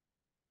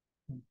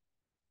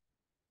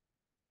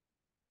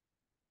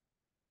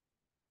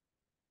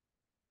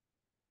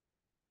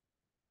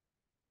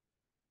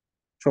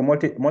 So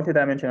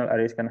multi-dimensional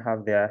arrays can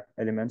have their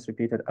elements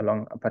repeated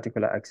along a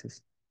particular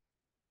axis.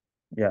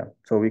 Yeah,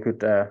 so we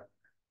could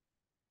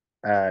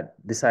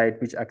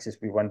decide which axis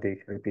we want the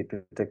repeat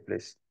to take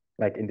place.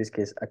 Like in this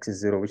case, axis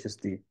 0, which is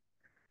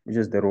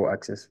the row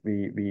axis.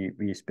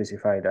 We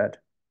specify that.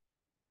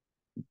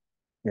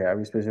 Yeah,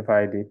 we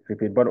specify the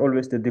repeat, but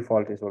always the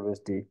default is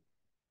always the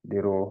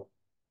row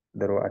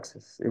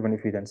axis, even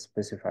if we then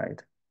specify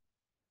it.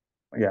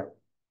 Yeah.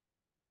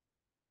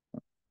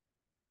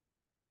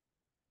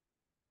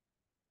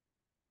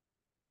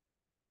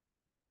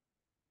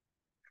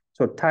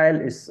 So tile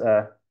is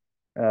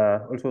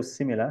also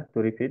similar to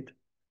repeat.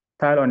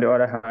 Tile, on the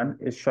other hand,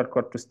 is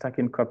shortcut to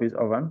stacking copies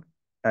of an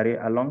array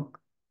along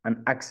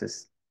an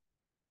axis.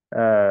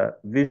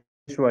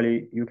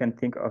 Visually, you can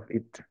think of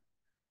it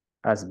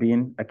as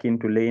being akin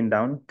to laying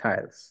down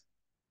tiles.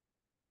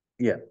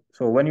 Yeah.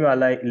 So when you are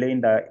laying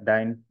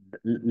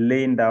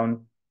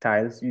down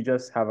tiles, you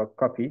just have a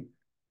copy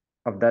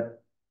of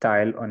that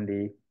tile on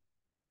the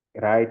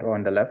right or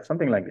on the left,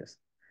 something like this.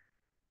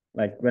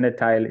 Like when a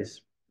tile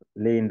is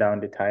laying down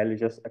the tile, it's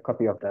just a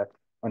copy of that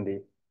on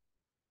the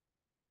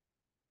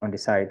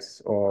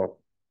sides or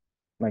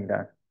like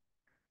that.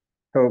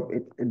 So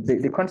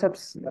the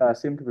concepts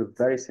seem to be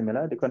very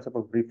similar, the concept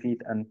of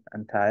repeat and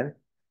tile.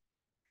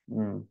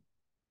 Mm.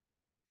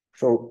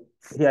 So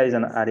here is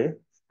an array.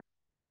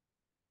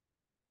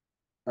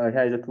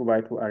 Here is a 2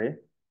 by 2 array.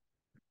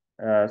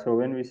 So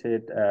when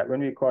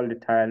we call the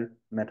tile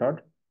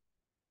method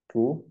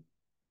 2,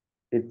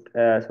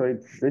 So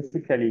it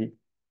basically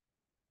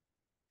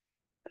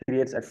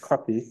creates a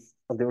copy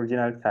of the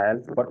original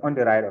tile, but on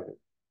the right of it.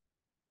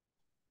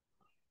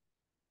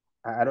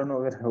 I don't know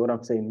what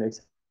I'm saying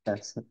makes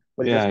sense,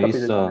 but it Yeah, just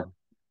copies it on it.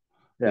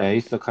 Yeah.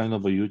 it's the kind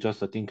of you just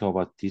think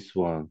about this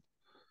one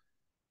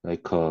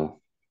like a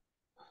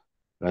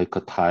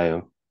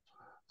tile,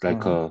 like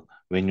Mm-hmm.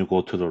 when you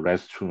go to the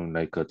restroom,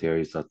 like there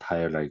is a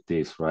tile like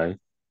this, right?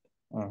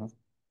 Mm-hmm.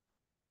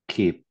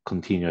 Keep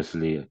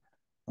continuously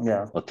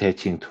Yeah.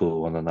 attaching to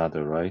one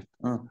another, right?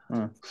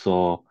 Mm-hmm.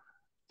 So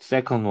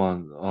second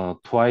one,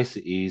 twice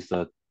is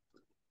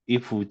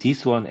if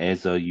this one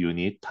as a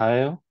unit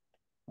tile,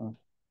 Mm-hmm.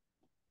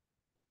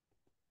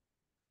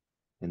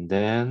 and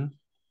then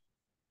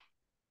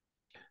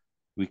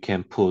we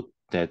can put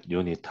that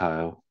unit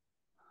tile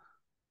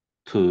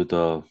to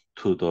the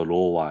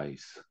row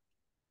wise.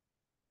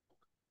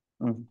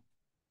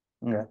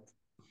 Yeah.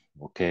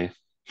 Okay.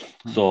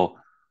 Mm-hmm. So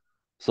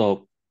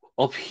so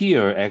up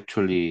here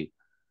actually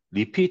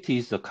repeat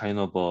is a kind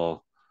of a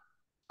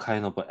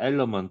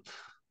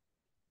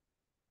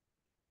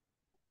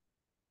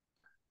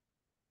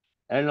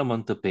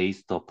element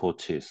based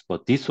approaches,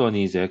 but this one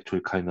is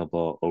actually kind of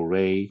a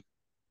array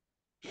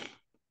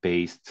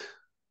based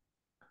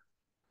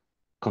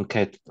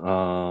concat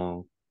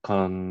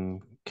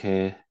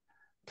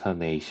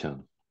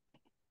concatenation.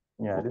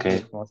 Yeah, this Okay.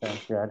 makes more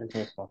sense. Yeah, this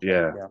makes more sense.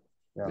 Yeah. Yeah.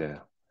 Yeah. Yeah.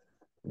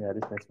 Yeah,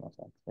 this makes more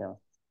sense. Yeah.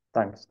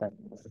 Thanks. Thanks.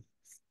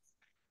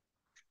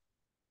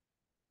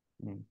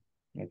 Mm.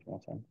 Makes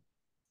more sense.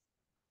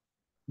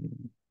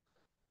 Mm.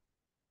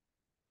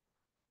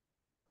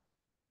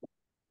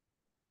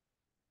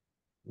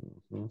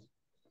 Mhm.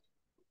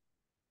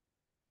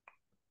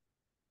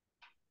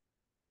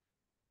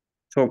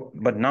 So,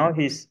 but now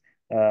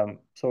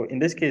so in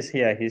this case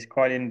here, he's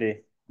calling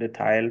the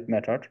tile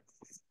method,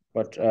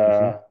 but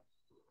Mhm.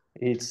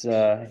 it's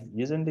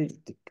using the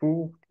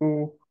two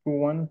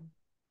one.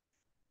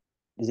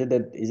 Is it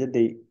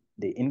the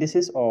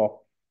indices,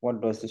 or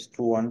what does this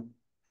two one?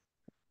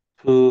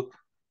 Two,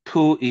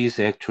 two is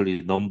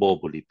actually number of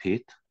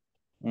repeat.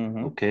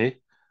 Mm-hmm. Okay. Yeah.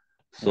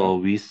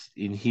 So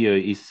in here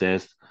it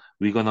says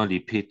we're gonna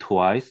repeat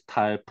twice.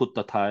 Put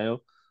the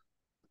tile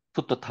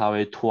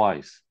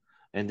twice,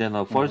 and then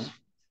the Mm-hmm. first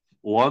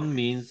one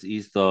means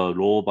is the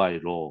row by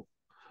row,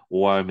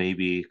 or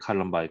maybe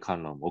column by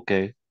column.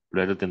 Okay,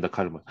 rather than the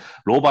column.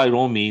 Row by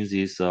row means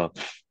is the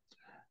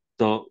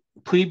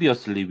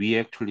previously we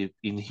actually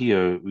in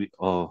here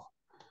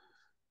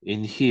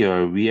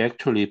we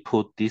actually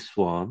put this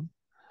one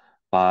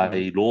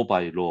Mm-hmm.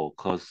 by row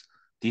because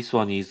this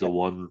one is the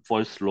one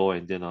first row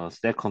and then a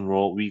second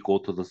row. We go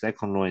to the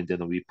second row and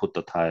then we put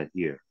the tile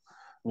here,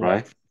 Yeah.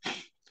 right?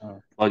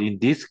 Mm. But in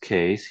this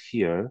case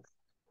here,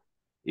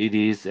 it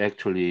is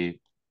actually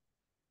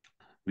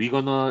we're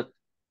gonna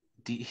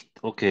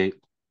okay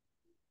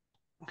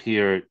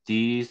here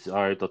these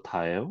are the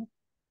tile,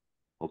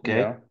 okay,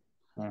 Yeah.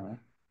 Mm-hmm.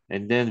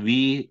 and then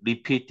we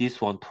repeat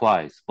this one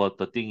twice. But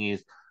the thing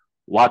is,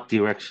 what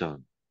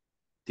direction?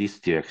 This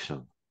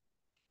direction.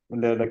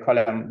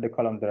 The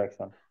column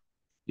direction.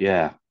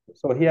 Yeah.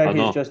 So here Oh he's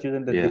no. just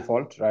using the Yeah.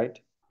 default, right?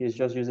 He's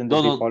just using the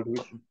No, no. default,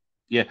 which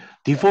Yeah. yeah.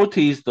 Default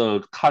is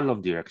the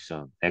column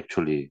direction,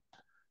 actually.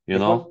 You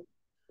know? Default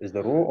is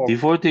the row or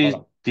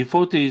column?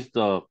 Default is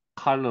the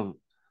column.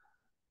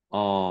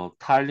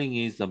 Tiling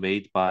is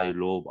made by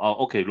row.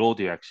 Oh, okay, row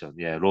direction.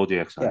 Yeah, row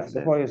direction. I Yeah, said.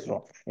 default is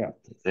row. Yeah.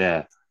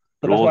 Yeah, So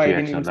that's row why I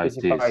didn't direction even like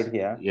specify this. it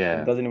here. It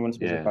Yeah, doesn't even yeah,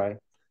 specify.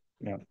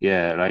 Yeah.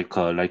 yeah. Like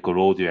a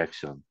row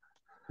direction.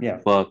 Yeah.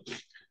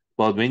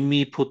 But when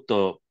we put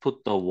the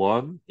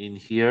one in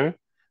here,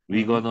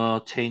 we're Mm-hmm.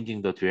 gonna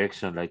changing the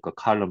direction like a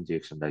column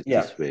direction like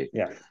Yeah. this way.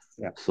 Yeah.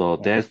 Yeah. So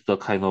Yeah. that's the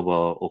kind of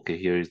okay.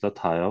 Here is the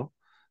tile,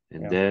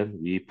 and Yeah. then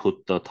we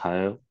put the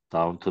tile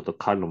down to the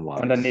column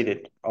wise. Underneath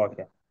it.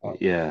 Okay.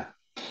 Okay. Yeah,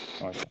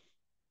 Okay.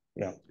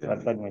 Yeah. yeah,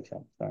 That makes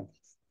sense.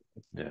 Thanks.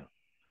 yeah.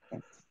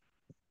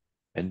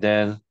 And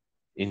then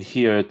in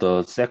here,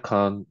 the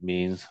second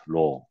means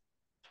row.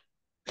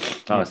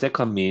 Yeah.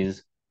 Second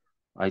means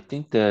I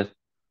think that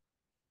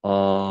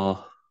uh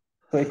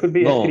So it could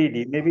be a no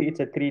 3D. Maybe it's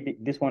a 3D.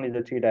 This one is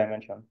a three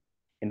dimension.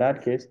 In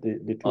that case,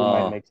 the two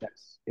might uh make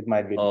sense. It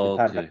might be the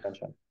third okay,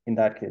 dimension. In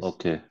that case.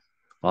 okay,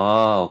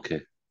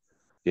 okay,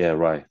 yeah,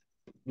 right,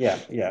 Yeah.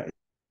 Yeah.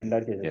 In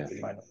that case, yeah,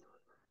 it might not.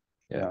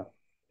 yeah. Yeah.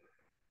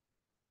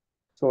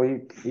 So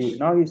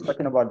now he's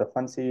talking about the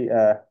fancy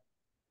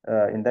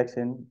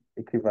indexing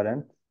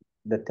equivalent,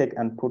 the take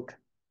and put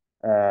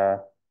uh,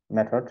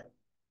 method,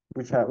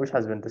 which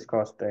has been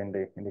discussed in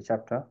the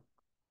chapter.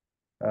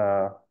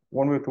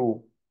 One way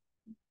to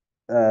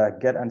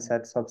get and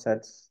set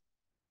subsets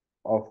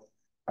of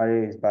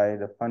arrays by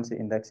the fancy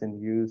indexing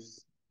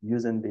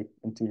using the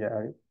integer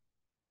array.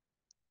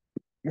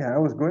 Yeah, I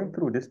was going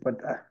through this, but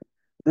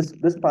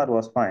this part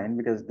was fine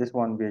because this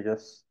one we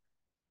just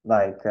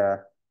like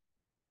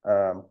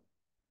um,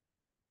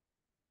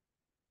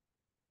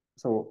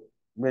 so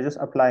we're just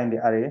applying the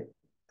array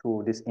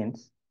to this int,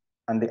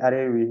 and the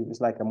array is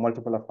like a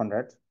multiple of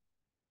 100,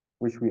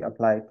 which we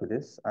applied to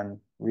this, and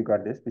we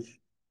got this,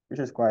 which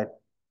is quite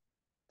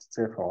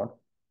straightforward.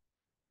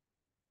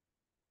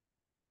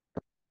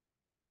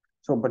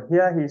 So, but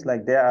here he's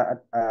like,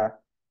 there are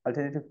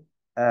alternative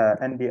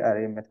ND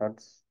array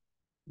methods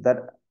that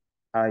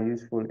are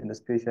useful in the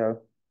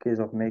special case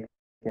of making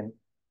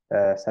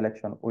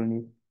selection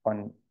only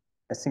on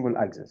a single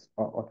axis,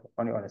 or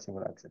only on a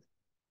single axis.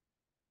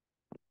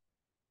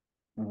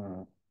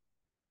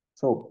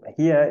 So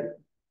here,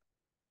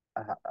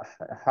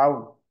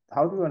 how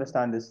do you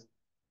understand this?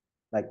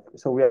 Like,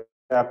 so we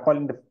are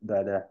calling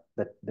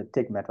the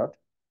take method,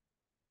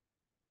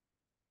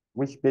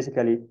 which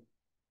basically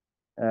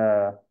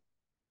uh,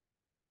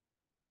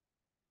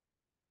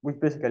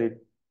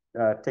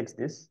 takes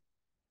this,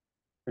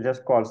 it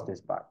just calls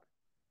this back.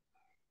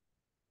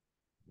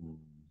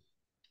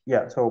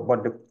 Yeah. So,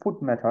 but the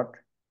put method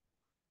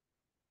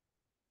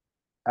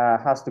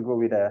has to go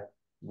with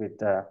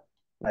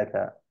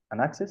an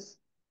axis.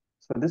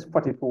 So this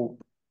 44,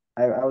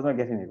 I was not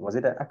getting it. Was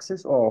it an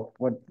axis, or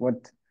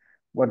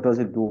what does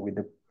it do with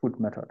the put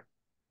method?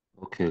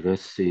 Okay,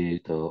 let's see.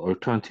 The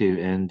alternative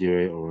ND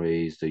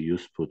array is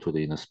useful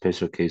in a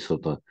special case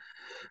of the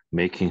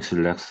making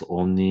selects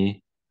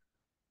only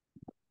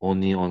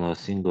on a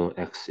single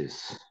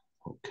axis.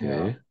 Yeah.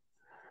 Okay.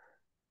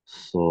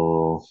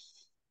 So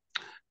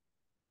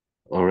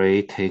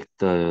array take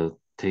the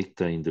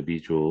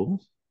individual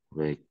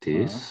like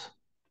Mhm. this.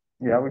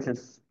 Yeah, which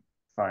is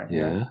fine.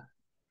 Yeah. Yeah.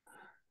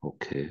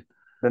 Okay.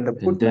 Then the And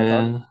put method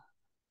then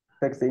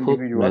takes the put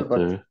individual, but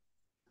method.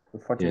 the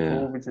 42,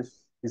 Yeah. which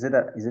is it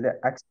an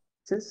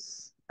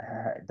axis?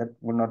 That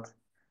will not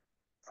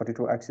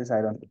 42 axis.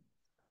 I don't.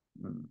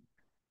 Mm.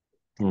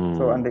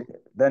 So, Hmm.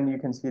 then you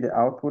can see the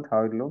output,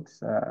 how it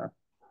looks.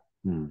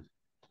 Hmm.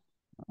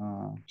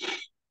 Uh,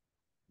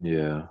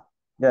 Yeah.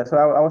 yeah. So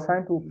I was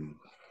trying to Hmm.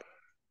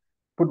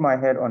 put my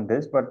head on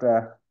this, but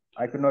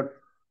I could not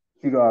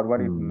figure out what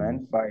it Hmm.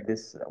 meant by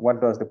this.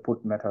 What does the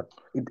put method?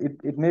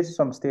 It makes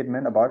some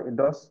statement about it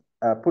does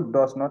put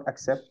does not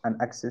accept an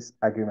axis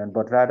argument,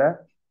 but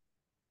rather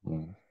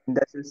Hmm.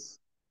 indexes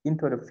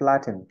into the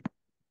flattened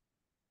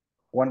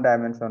one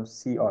dimension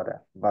C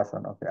order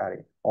version of the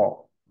array.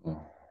 Or Hmm.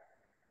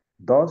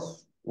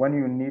 thus, when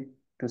you need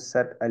to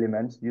set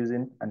elements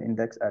using an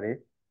index array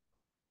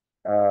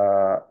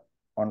uh,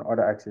 on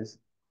other axis,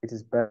 it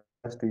is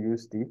best to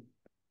use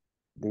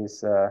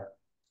this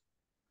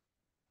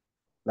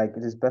like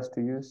it is best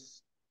to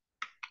use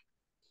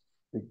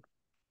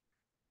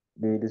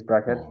the, this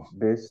bracket Hmm.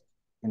 based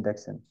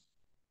indexing.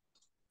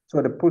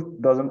 So the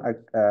put doesn't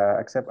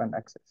accept an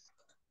axis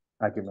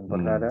argument, but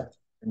Hmm. rather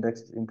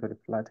indexes into the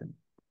flattened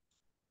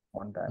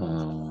one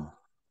dimension. Uh,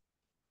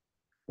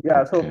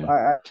 Yeah, so okay.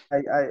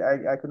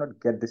 I could not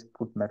get this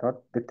put method.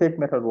 The take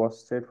method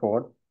was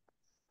straightforward,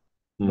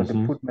 but the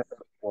Mm-hmm. put method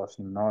was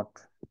not.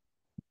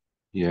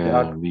 The Yeah,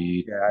 out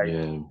me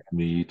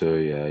either.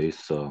 Yeah,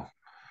 it's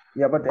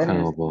yeah, but kind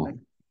anyways, of a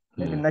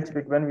maybe yeah, next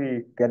week when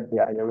we get the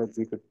iOS,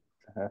 we could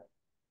uh,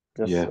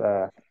 just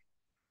yeah,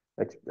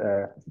 ex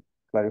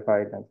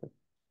clarify it.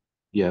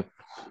 yep.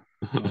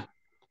 Mm,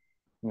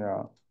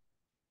 yeah.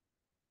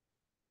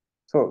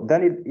 So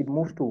then it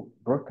moves to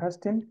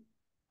broadcasting.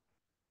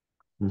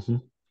 Mm-hmm.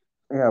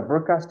 Yeah,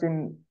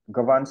 broadcasting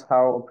governs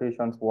how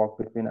operations work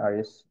between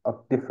arrays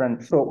of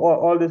different. So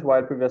all this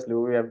while previously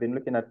we have been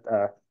looking at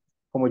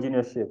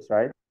homogeneous shapes,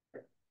 right?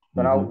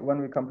 So now Mm-hmm.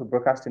 when we come to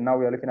broadcasting, now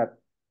we are looking at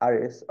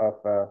arrays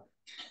of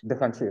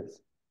different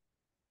shapes.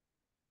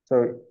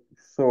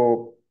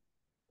 So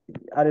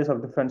arrays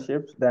of different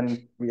shapes,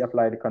 then we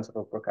apply the concept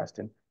of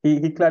broadcasting.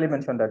 He clearly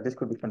mentioned that this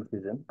could be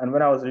confusing. And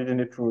when I was reading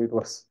it through,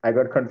 I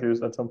got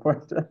confused at some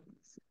point.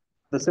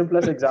 The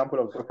simplest example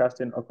of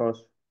broadcasting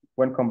occurs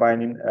when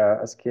combining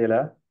a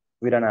scalar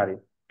with an array,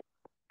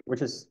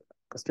 which is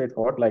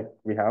straightforward. Like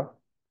we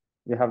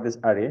have this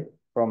array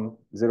from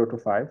 0 to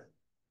 5,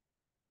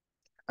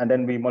 and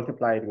then we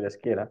multiply it with a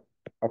scalar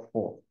of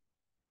 4.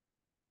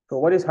 So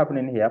what is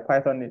happening here?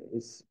 Python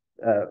is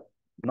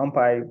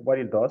NumPy. What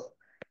it does,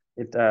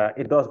 it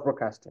does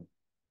broadcasting.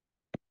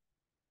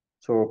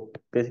 So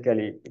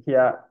basically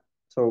here,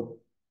 so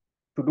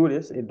to do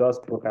this, it does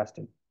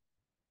broadcasting.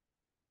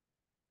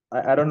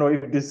 I don't know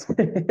if this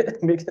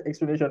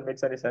explanation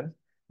makes any sense,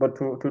 but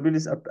to do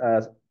this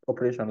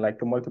operation, like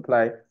to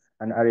multiply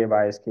an array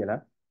by a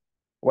scalar,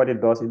 what it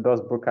does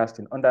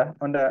broadcasting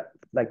under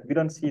like we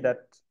don't see that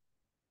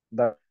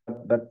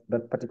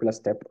particular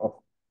step of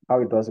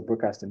how it does the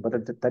broadcasting, but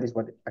that is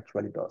what it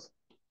actually does,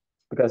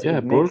 because Yeah,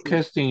 it makes it.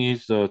 broadcasting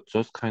is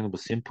just kind of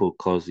simple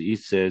because it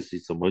says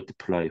it's a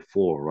multiply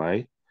four,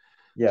 right?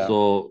 Yeah.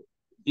 So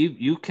if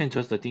you can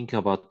just think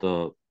about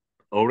the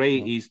array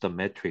Mm-hmm. is the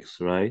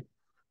matrix, right?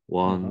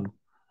 Mm-hmm. 1,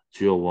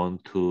 0, 1,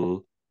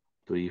 2,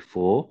 3,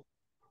 4,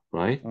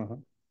 right?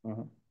 Mm-hmm.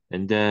 Mm-hmm.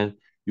 And then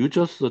you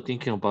just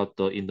thinking about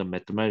the in the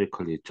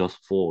mathematically just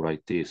four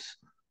like this.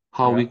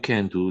 How we Yeah.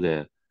 can do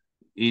that?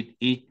 It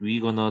we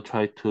gonna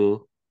try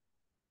to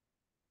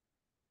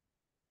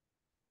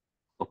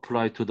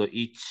apply to the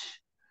each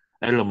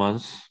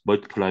elements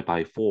multiply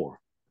by four.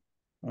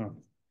 Mm.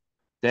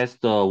 That's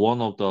the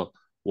one of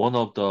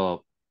the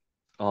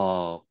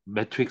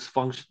matrix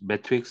function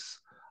matrix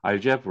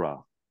algebra,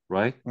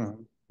 right?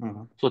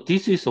 Mm-hmm. So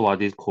this is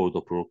what is called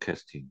the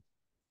broadcasting.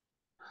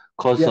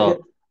 Because Yeah, yeah,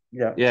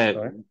 yeah. yeah, Go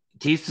ahead.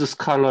 this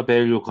scalar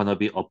value gonna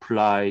be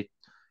applied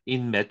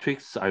in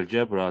matrix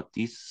algebra.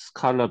 This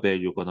scalar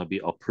value gonna be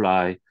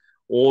applied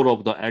all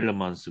of the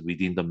elements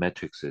within the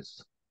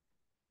matrices.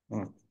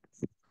 Mm.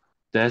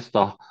 That's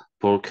the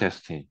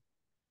broadcasting.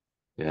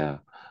 Yeah,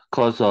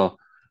 cause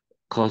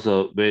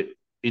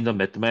in the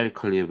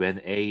mathematically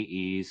when A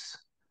is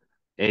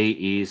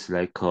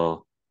like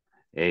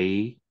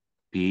A,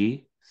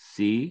 B,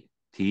 C,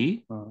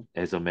 D Mm.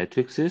 as a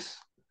matrices,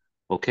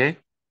 okay,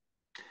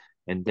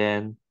 and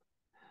then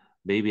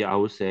maybe I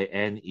would say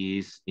N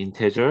is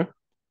integer,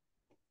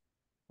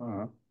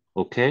 Mm.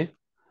 okay,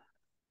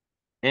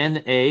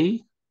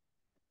 NA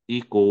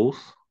equals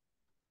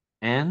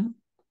N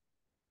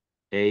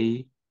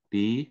A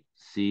B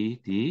C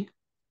D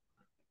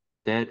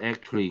that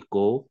actually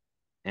equal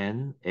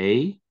N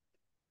A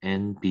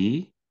N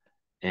B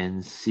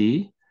N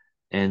C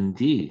N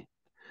D.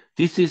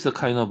 This is a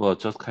kind of a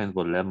just kind of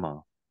a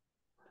lemma.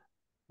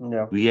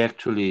 Yeah, We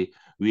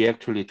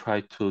actually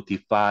try to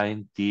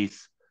define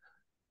this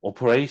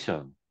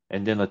operation,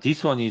 and then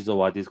this one is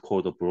what is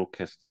called the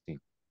broadcasting.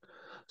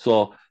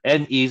 So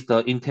n is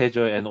the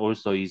integer and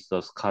also is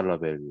the scalar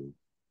value.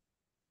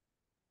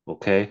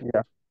 Okay,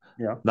 yeah,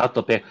 yeah, not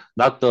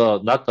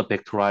the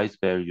vectorized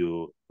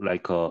value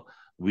like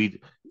with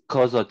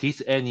because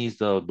this n is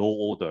the no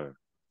order.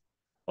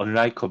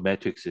 Unlike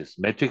matrices,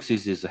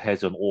 matrices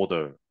has an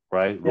order,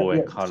 right? yeah, Row yeah.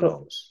 and So,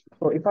 column.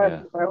 so if I Yeah.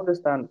 if I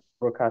understand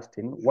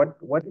broadcasting, what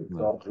it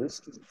Yeah. does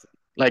is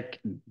like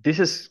this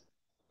is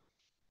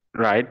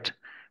right,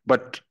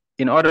 but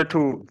in order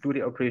to do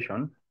the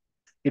operation,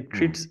 it Mm,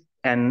 treats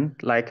n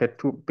like a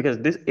two because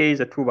this a is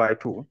a two by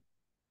two.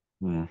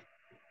 mm.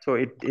 So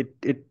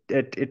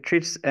it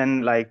treats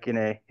n like in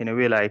a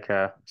way like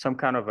um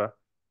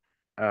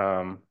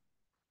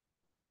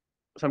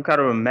some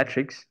kind of a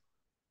matrix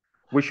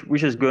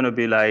which is going to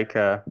be like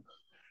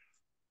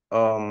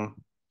um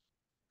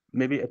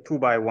maybe a two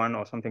by one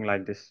or something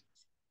like this.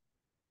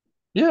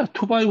 Yeah,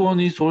 2 by 1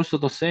 is also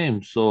the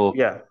same. So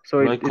Yeah. So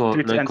like it a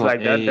treats like n's a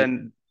like that. a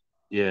Then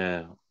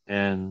yeah,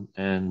 and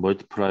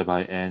multiply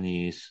by n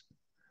is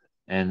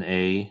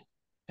NA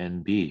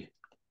and B,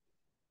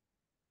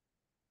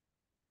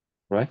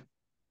 right?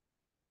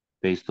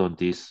 Based on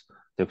this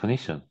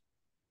definition.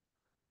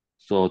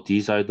 So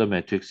these are the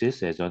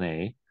matrices as an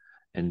A,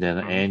 and then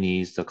mm, N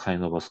is the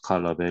kind of a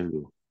scalar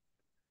value.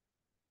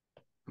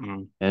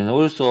 mm, And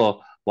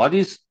also, what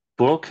is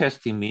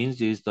broadcasting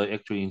means is the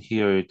actually in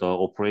here the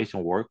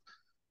operation work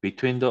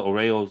between the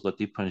array of the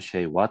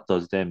differentiate. What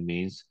does that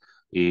means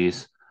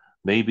is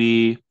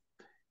maybe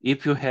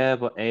if you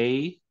have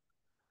A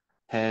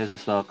has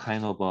a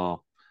kind of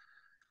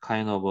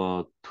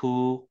a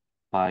 2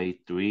 by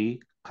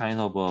 3 kind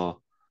of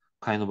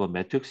a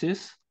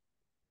matrices.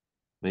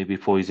 Maybe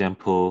for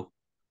example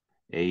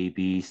A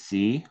B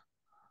C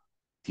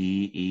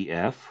D E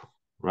F,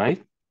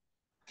 right?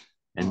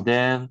 And mm,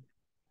 then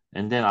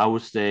and then I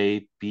would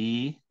say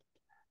B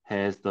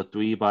has the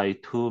 3 by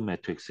 2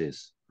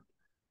 matrices,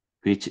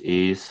 which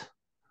is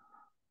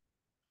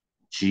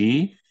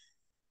G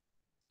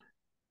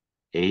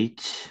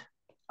H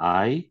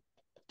I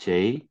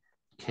J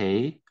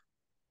K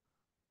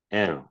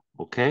L.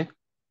 Okay.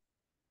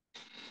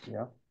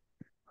 yeah.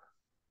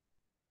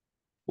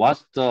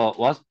 What's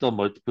the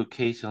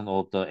multiplication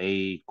of the A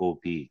equal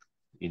B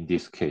in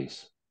this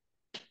case?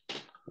 It's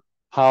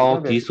How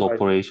gonna be a this two by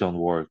two. operation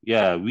work?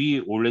 Yeah,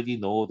 we already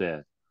know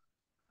that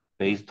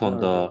It's based on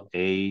gonna be the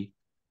A,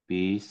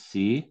 B,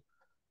 C,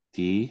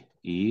 D,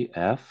 E,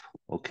 F.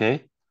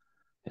 Okay.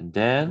 And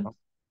then yeah.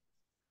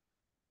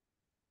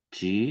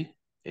 G,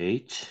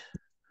 H,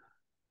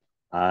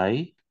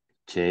 I,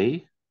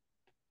 J,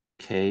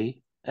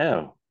 K,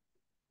 L,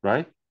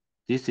 right?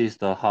 This is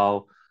the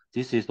how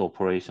this is the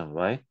operation,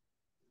 right?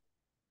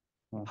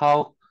 Mm,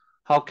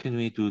 How can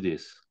we do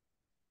this?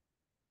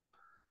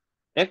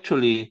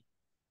 Actually,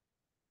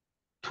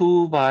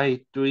 2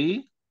 by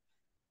 3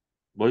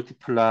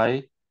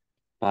 multiply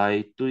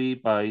by 3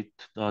 by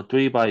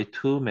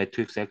 2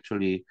 matrix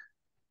actually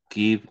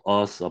give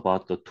us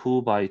about the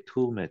 2 by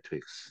 2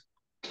 matrix.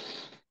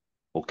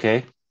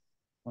 Okay,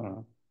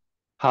 mm,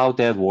 how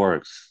that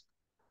works?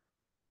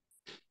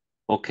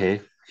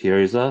 Okay, here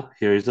is a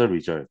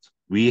result.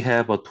 We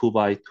have a 2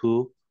 by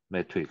 2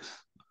 matrix.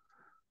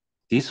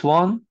 This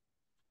one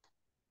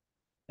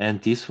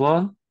and this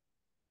one.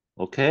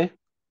 Okay,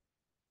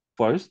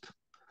 first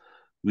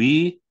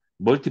we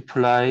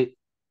multiply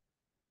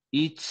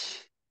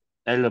each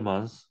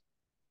element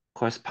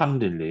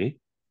correspondingly.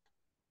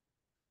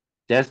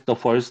 That's the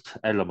first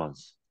element.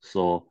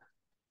 So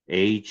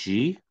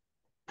AG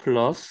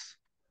plus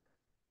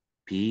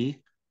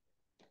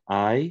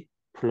BI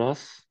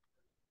plus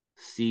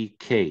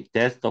CK.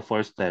 That's the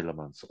first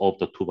element of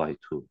the 2 by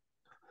 2.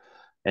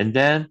 And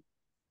then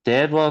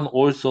that one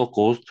also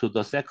goes to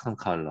the second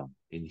column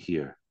in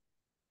here.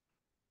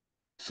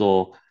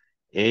 So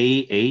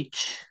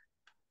AH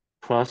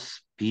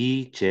plus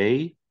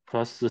BJ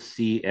plus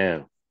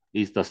CL.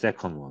 is the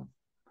second one.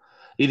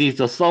 It is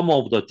the sum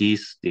of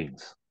these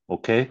things,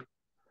 okay?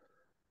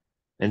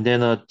 And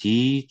then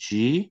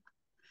DG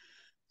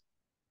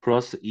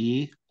plus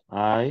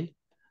EI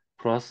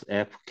plus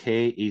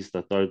FK is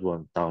the third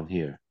one down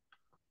here.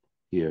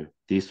 Here,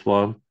 this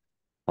one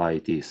by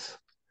this.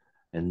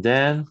 And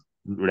then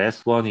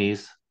last one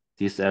is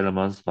these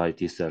elements by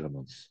these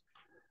elements.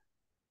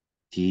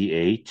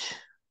 DH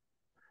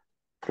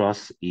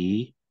plus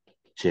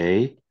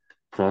EJ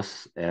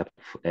plus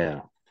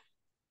FL.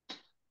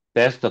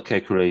 That's the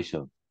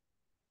calculation.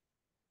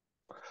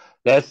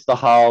 That's the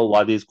how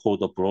what is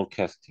called the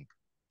broadcasting.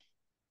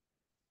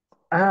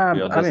 You I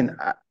understand? mean,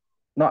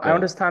 no, I Yeah,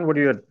 understand what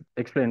you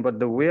explained, but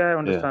the way I yeah.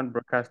 understand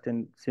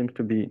broadcasting seems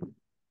to be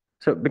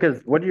so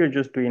because what you're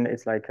just doing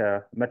is like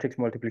a matrix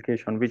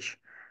multiplication, which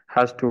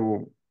has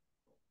to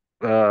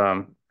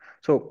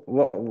so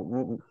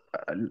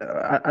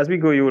as we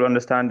go, you will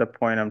understand the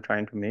point I'm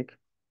trying to make.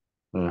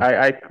 Mm.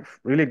 I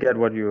really get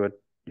what you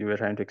were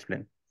trying to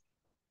explain.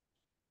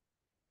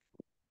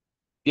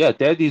 Yeah,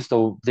 that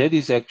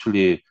is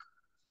actually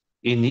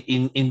in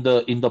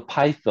the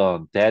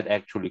Python that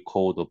actually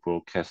called the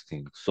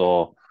broadcasting.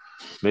 So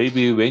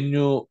maybe when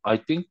you I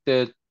think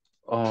that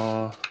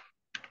uh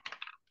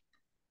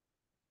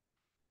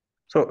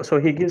So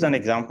he gives an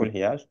example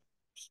here.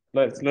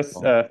 Let's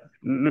uh,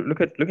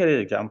 look at the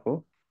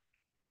example.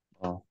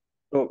 uh,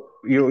 So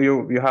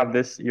you have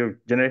this, you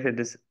generated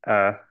this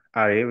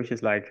array which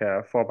is like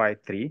 4 by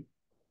 3,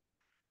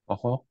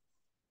 uh-huh,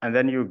 and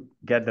then you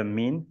get the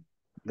mean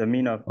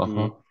of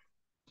uh-huh.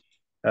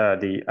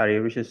 the array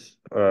which is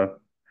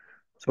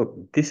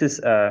so this is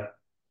a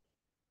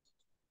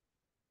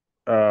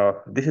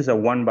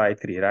 1 by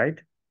 3, right?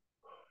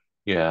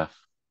 Yeah.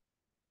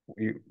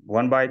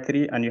 1 by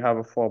 3, and you have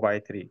a 4 by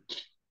 3,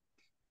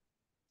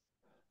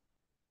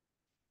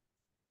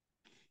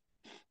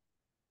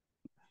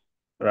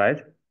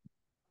 right?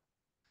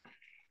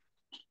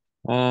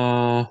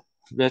 Uh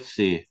let's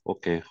see.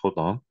 Okay, hold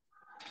on.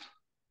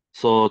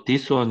 So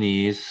this one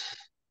is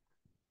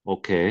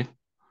okay.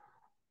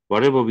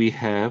 Whatever we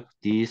have,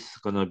 this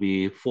gonna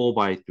be 4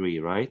 by 3,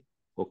 right?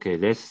 Okay,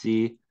 let's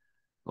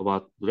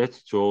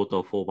draw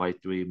the 4 by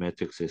 3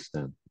 metric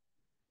system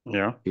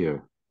Yeah.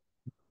 here,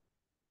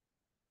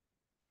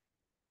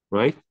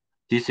 right?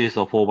 This is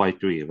a 4 by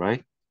 3,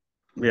 right?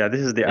 Yeah,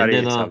 this is the And array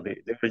then itself, the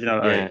original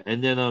array. yeah,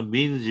 and then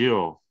mean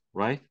zero,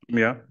 right?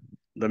 Yeah.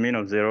 The mean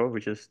of 0,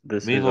 which is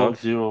this Mean of result.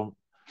 zero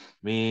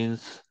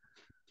means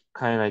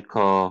kind of like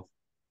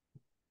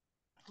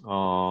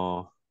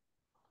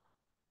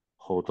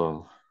hold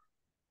on.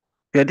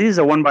 Yeah, this is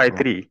a one by Uh,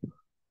 three.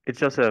 It's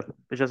just a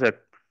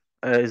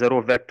is a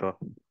row vector.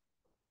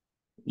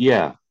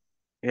 yeah,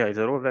 Yeah, it's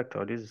a row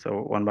vector. This is a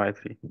 1 by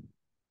 3.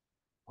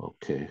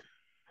 okay.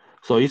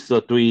 So it's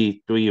the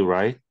three,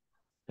 right?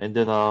 And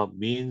then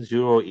mean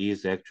zero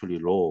is actually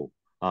low.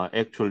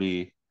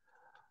 Actually,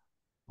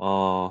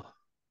 uh,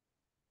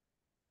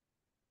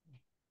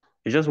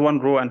 It's just one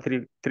row and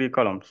three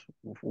columns.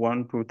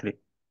 1, 2, 3.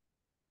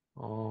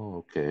 oh,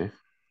 okay,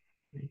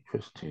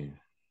 interesting.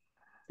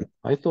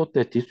 I thought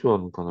that this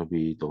one gonna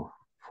be the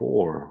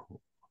 4,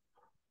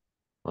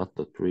 not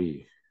the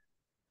 3.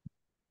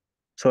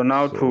 So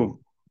now So, to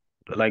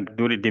like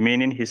do the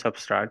demeaning, he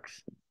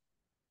subtracts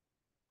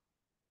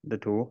the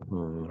two.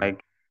 uh,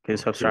 Like he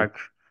okay. subtract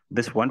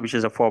this one, which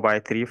is a 4 by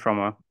 3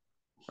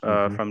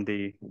 Mm-hmm. from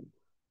the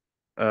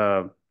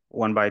uh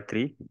 1 by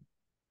 3,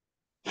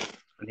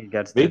 and he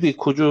gets Maybe this.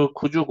 could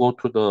you go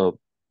to the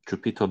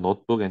Jupyter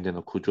notebook and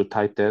then could you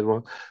type that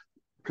one,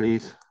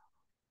 please?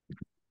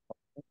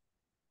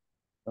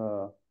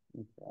 Uh,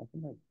 I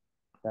think like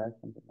that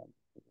something like.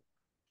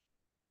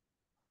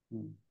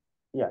 Hmm.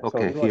 Yeah, so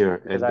Okay, it was here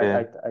because and then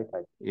I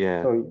typed it.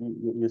 yeah, So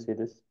you see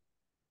this,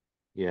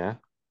 yeah,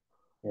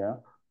 yeah.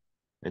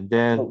 and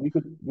So then we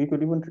could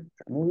even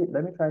maybe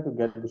let me try to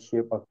get the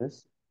shape of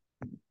this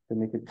to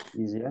make it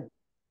easier.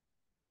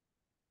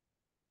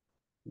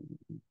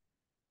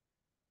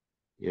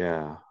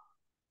 yeah,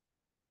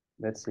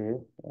 Let's see,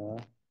 uh,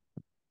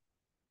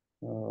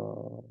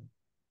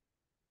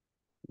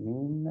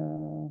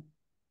 mean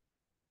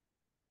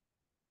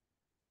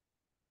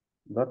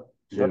dot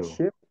 0.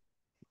 shape.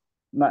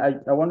 No,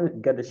 I want to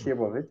get the shape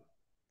of it.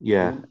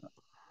 Yeah, Mean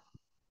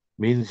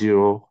mean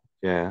 0.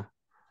 Yeah,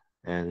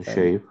 and let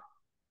me. shape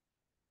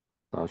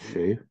dot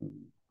shape.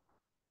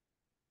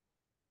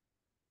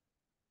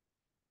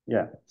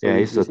 Yeah. So Yeah,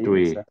 it's you a see,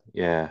 3.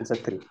 Yeah. it's a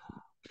 3.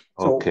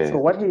 So Okay.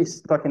 what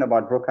he's talking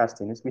about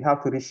broadcasting is we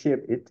have to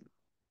reshape it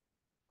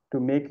to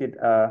make it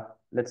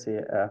let's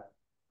say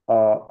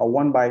a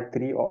 1 by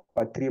 3 or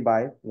a 3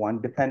 by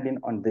 1 depending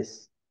on the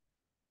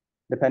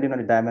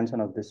dimension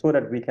of this, so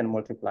that we can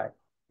multiply.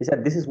 He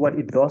said this is what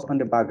it does on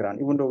the background,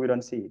 even though we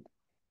don't see it.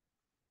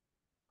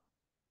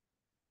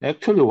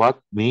 Actually, what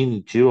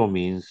mean 0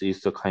 means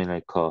is the kind of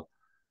like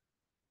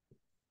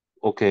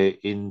okay,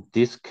 in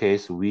this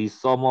case, we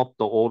sum up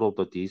all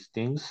of these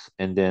things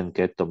and then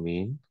get the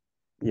mean,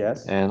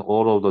 Yes. and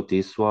all of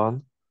this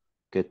one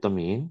get the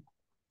mean,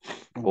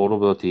 all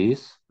Mhm. of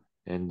these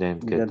and then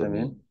You get get the them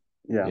mean.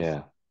 in? Yes.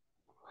 Yeah.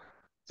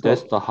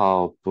 That's So the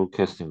how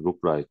broadcasting look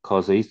like,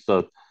 because it's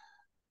the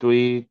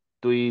three,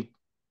 three,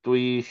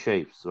 three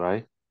shapes,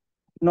 right?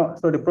 no,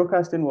 so the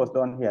broadcasting was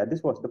done here.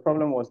 The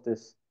problem was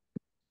this,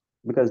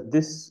 because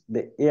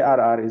the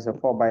ARR is a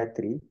 4 by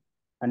 3,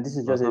 and this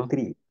is just a Uh-huh.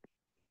 3.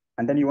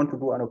 And then you want to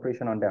do an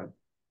operation on them.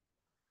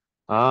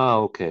 Ah,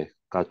 okay.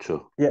 Got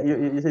you. Yeah,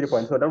 you see the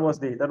point. So that was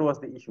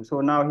the issue.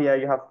 So now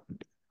here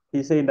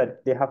he's saying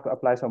that they have to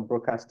apply some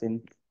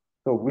broadcasting.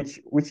 So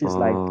which is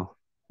like Uh,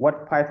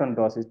 what Python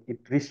does is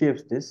it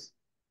reshapes this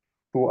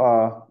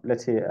to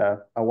let's say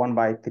a 1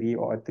 by 3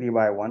 or a 3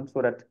 by 1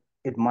 so that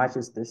it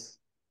matches this.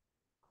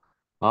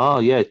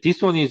 yeah,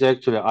 this one is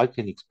actually, I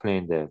can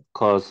explain that,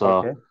 because,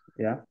 Okay.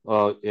 Yeah.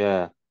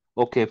 yeah.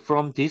 Okay,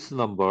 from this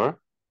number,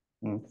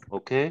 Mm,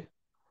 okay,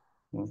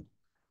 mm,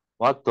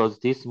 what does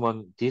this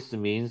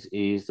means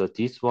is that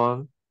this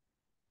one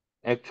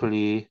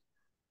actually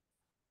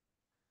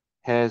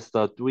has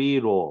the three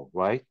row,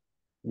 right?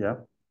 yeah.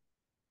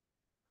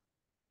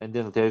 And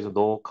then there's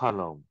no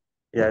column.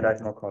 Yeah,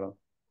 that's no column.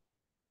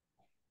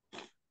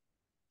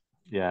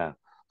 Yeah.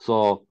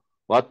 So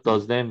what Mm,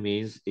 does that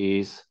means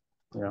is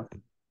yeah.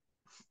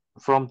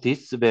 from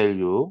this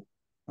value,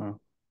 Mm,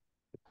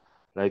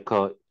 like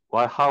how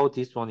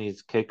this one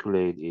is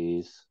calculated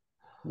is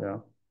yeah.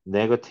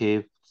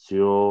 negative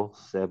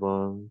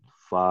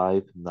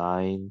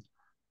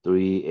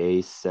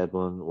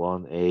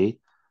 0.759387118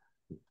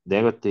 Mm,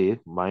 negative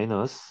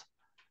minus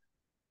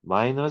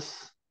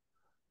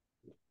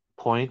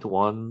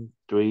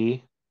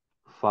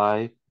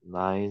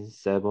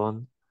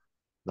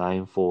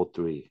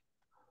 0.13597,943.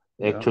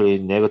 yeah. Actually,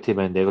 negative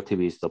and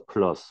negative is the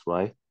plus,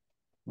 right?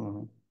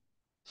 Mm,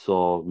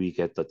 So we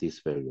get this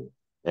value.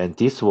 And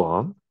this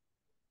one,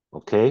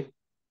 okay,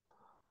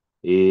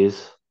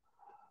 is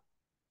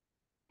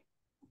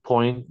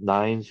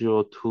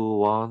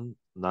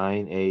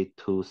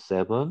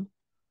 0.90219827,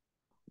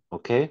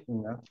 okay,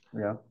 yeah.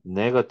 Yeah.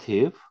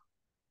 negative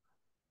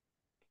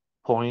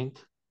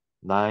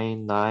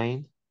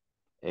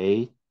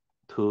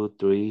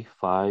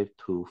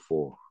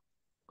 0.998235524.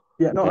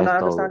 Yeah. No, That's I the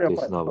understand your this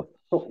point. number.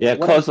 So Yeah,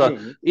 what I'm because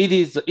saying, it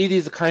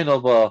is kind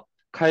of a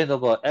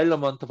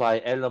element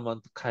by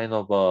element kind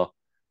of a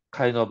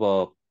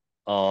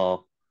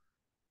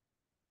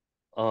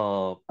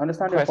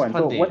understand your point.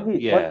 So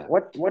corresponding. Yeah,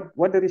 what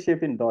the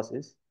reshaping does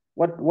is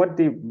what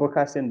the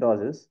broadcasting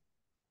does is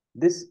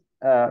this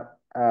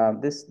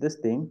this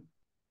thing,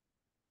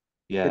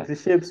 it yeah,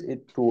 reshapes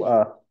it to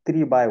a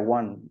 3 by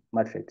 1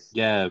 matrix.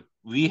 yeah.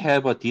 We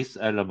have these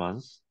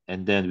elements,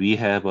 and then we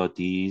have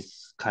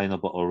these kind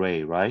of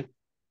array, right?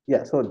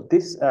 Yeah, so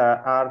this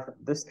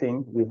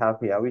thing we have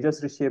here, we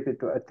just reshape it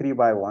to a 3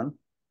 by 1.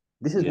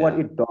 This is what Yeah,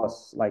 it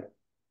does, like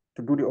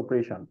to do the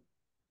operation.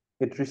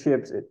 It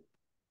reshapes it,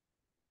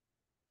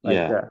 like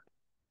yeah.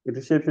 it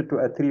reshapes it to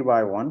a 3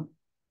 by 1,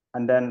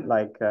 and then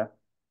like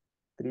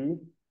 3,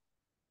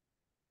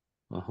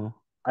 Uh-huh.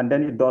 and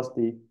then it does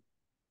the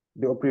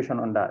operation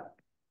on that.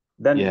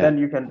 Then Yeah.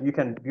 you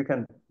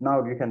can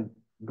now you can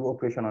do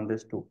operation on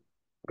this too,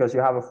 because you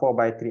have a 4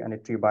 by 3 and a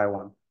 3 by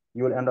 1.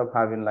 You will end up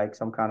having like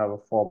some kind of a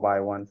 4 by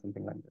 1,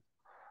 something like this.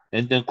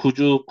 And then could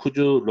you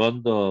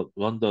run the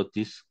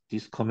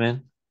this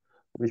command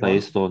Which one?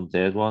 based on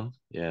that one?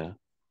 Yeah.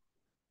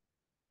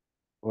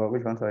 Well,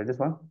 which one? Sorry, this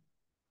one?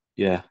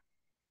 Yeah.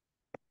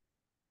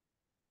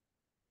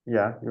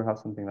 Yeah, you have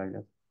something like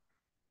this.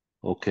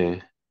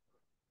 Okay.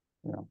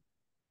 Yeah,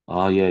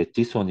 Yeah,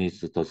 this one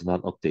is does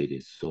not update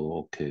it.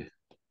 So okay.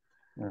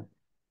 yeah,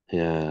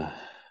 Yeah.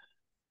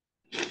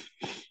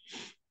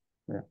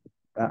 yeah.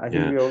 I think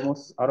Yeah. we're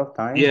almost out of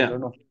time. I Yeah.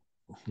 don't know.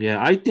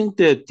 Yeah. I think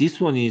that this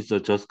one is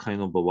just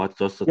kind of what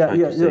just to Yeah, try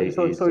yeah, to say yeah.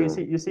 So is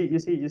you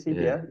see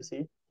yeah. here. You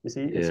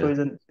see. So Yeah.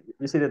 isn't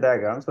you see the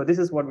diagram? So this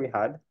is what we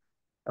had,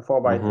 a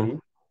four by Uh-huh. three,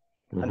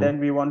 and Uh-huh. then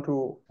we want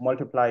to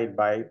multiply it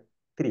by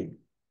 3,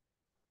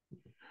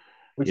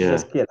 which is a Yeah.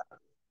 scalar.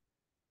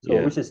 So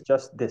Yeah. which is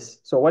just this.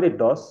 So what it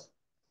does,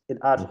 it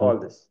adds Uh-huh. all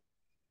this,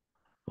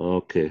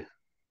 Okay.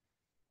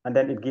 and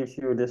then it gives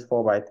you this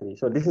 4 by 3.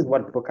 So this is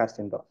what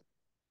broadcasting does.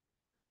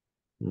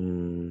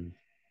 Mm,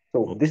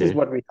 So this is okay.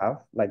 what we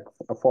have, like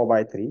a 4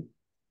 by 3.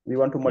 We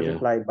want to Yeah.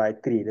 multiply it by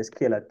 3, the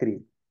scalar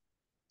 3.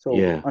 So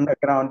Yeah. on the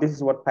ground, this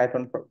is what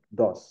Python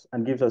does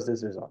and gives us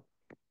this result.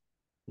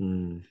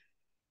 Mm,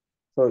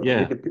 So with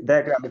yeah. the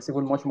diagram, it's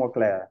even much more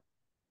clear.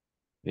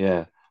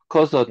 Yeah,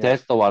 because Yeah.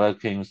 that's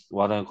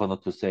what I'm going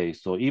to say.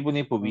 So even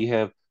if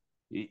Mm,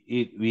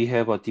 we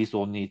have this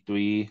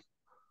only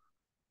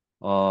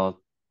uh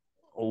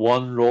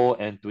one row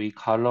and three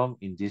column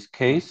in this mm,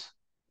 case,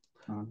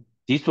 mm.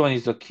 this one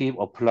is a keep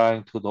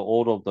applying to the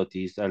all of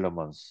these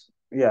elements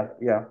Yeah,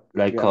 yeah,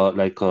 like yeah,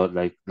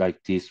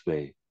 this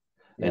way,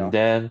 and yeah,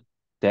 then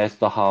that's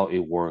the how it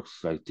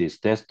works like this.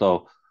 That's the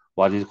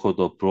what is called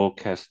the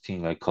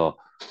broadcasting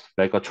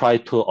try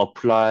to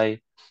apply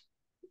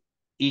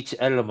each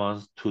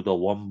element to the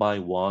one by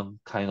one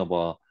kind of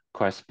a yeah,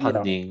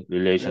 corresponding yeah,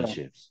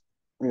 relationships.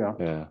 yeah,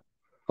 Yeah.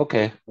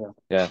 Okay. yeah.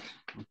 Yeah.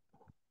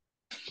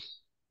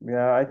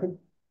 Yeah, I think.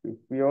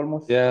 we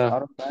almost Yeah.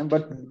 out of time,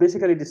 but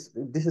basically this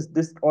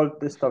all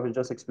this stuff is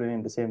just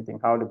explaining the same thing,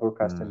 how the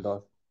broadcasting Mm,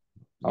 does.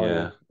 How it,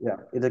 yeah. yeah,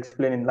 it's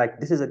explaining like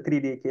this is a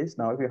 3D case.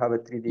 Now, if you have a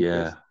 3D case,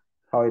 Yeah.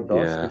 how it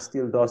does, Yeah. it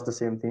still does the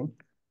same thing.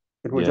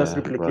 It will just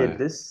Yeah. replicate Right.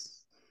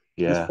 this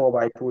Yeah. 4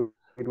 by 2.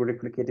 It will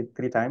replicate it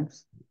 3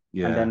 times, and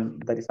Yeah. then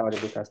that is how the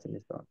broadcasting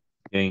is done.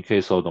 In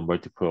case of the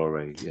multiple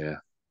array. Yeah.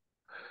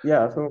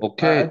 Yeah, so I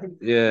Okay.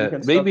 think we Yeah.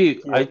 can stop Maybe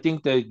I here.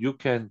 think that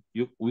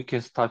we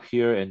can stop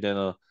here and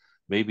then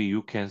maybe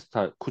you can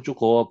start. Could you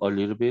go up a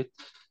little bit?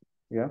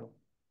 Yeah,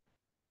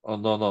 Oh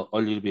no, no, a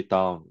little bit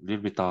down, a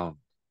little bit down.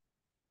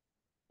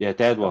 Yeah,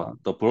 that one.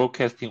 The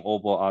broadcasting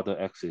over other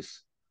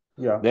axis.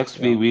 yeah, Next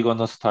yeah. week we're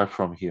gonna start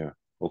from here.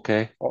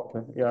 Okay?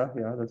 Okay, yeah,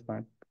 yeah, that's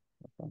fine.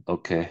 That's fine.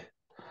 Okay.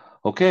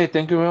 Okay,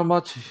 thank you very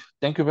much.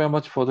 Thank you very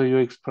much for your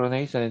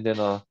explanation. And then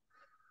No,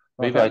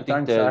 maybe I think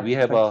thanks, that thanks.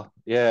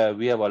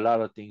 we have a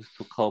lot of things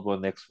to cover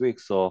next week.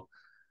 So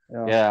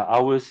Yeah, yeah, I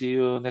will see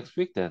you next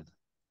week then.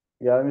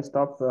 yeah. Let me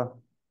stop.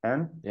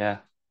 And Yeah.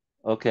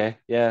 Okay.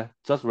 Yeah.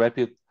 Just wrap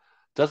it.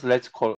 Just let's call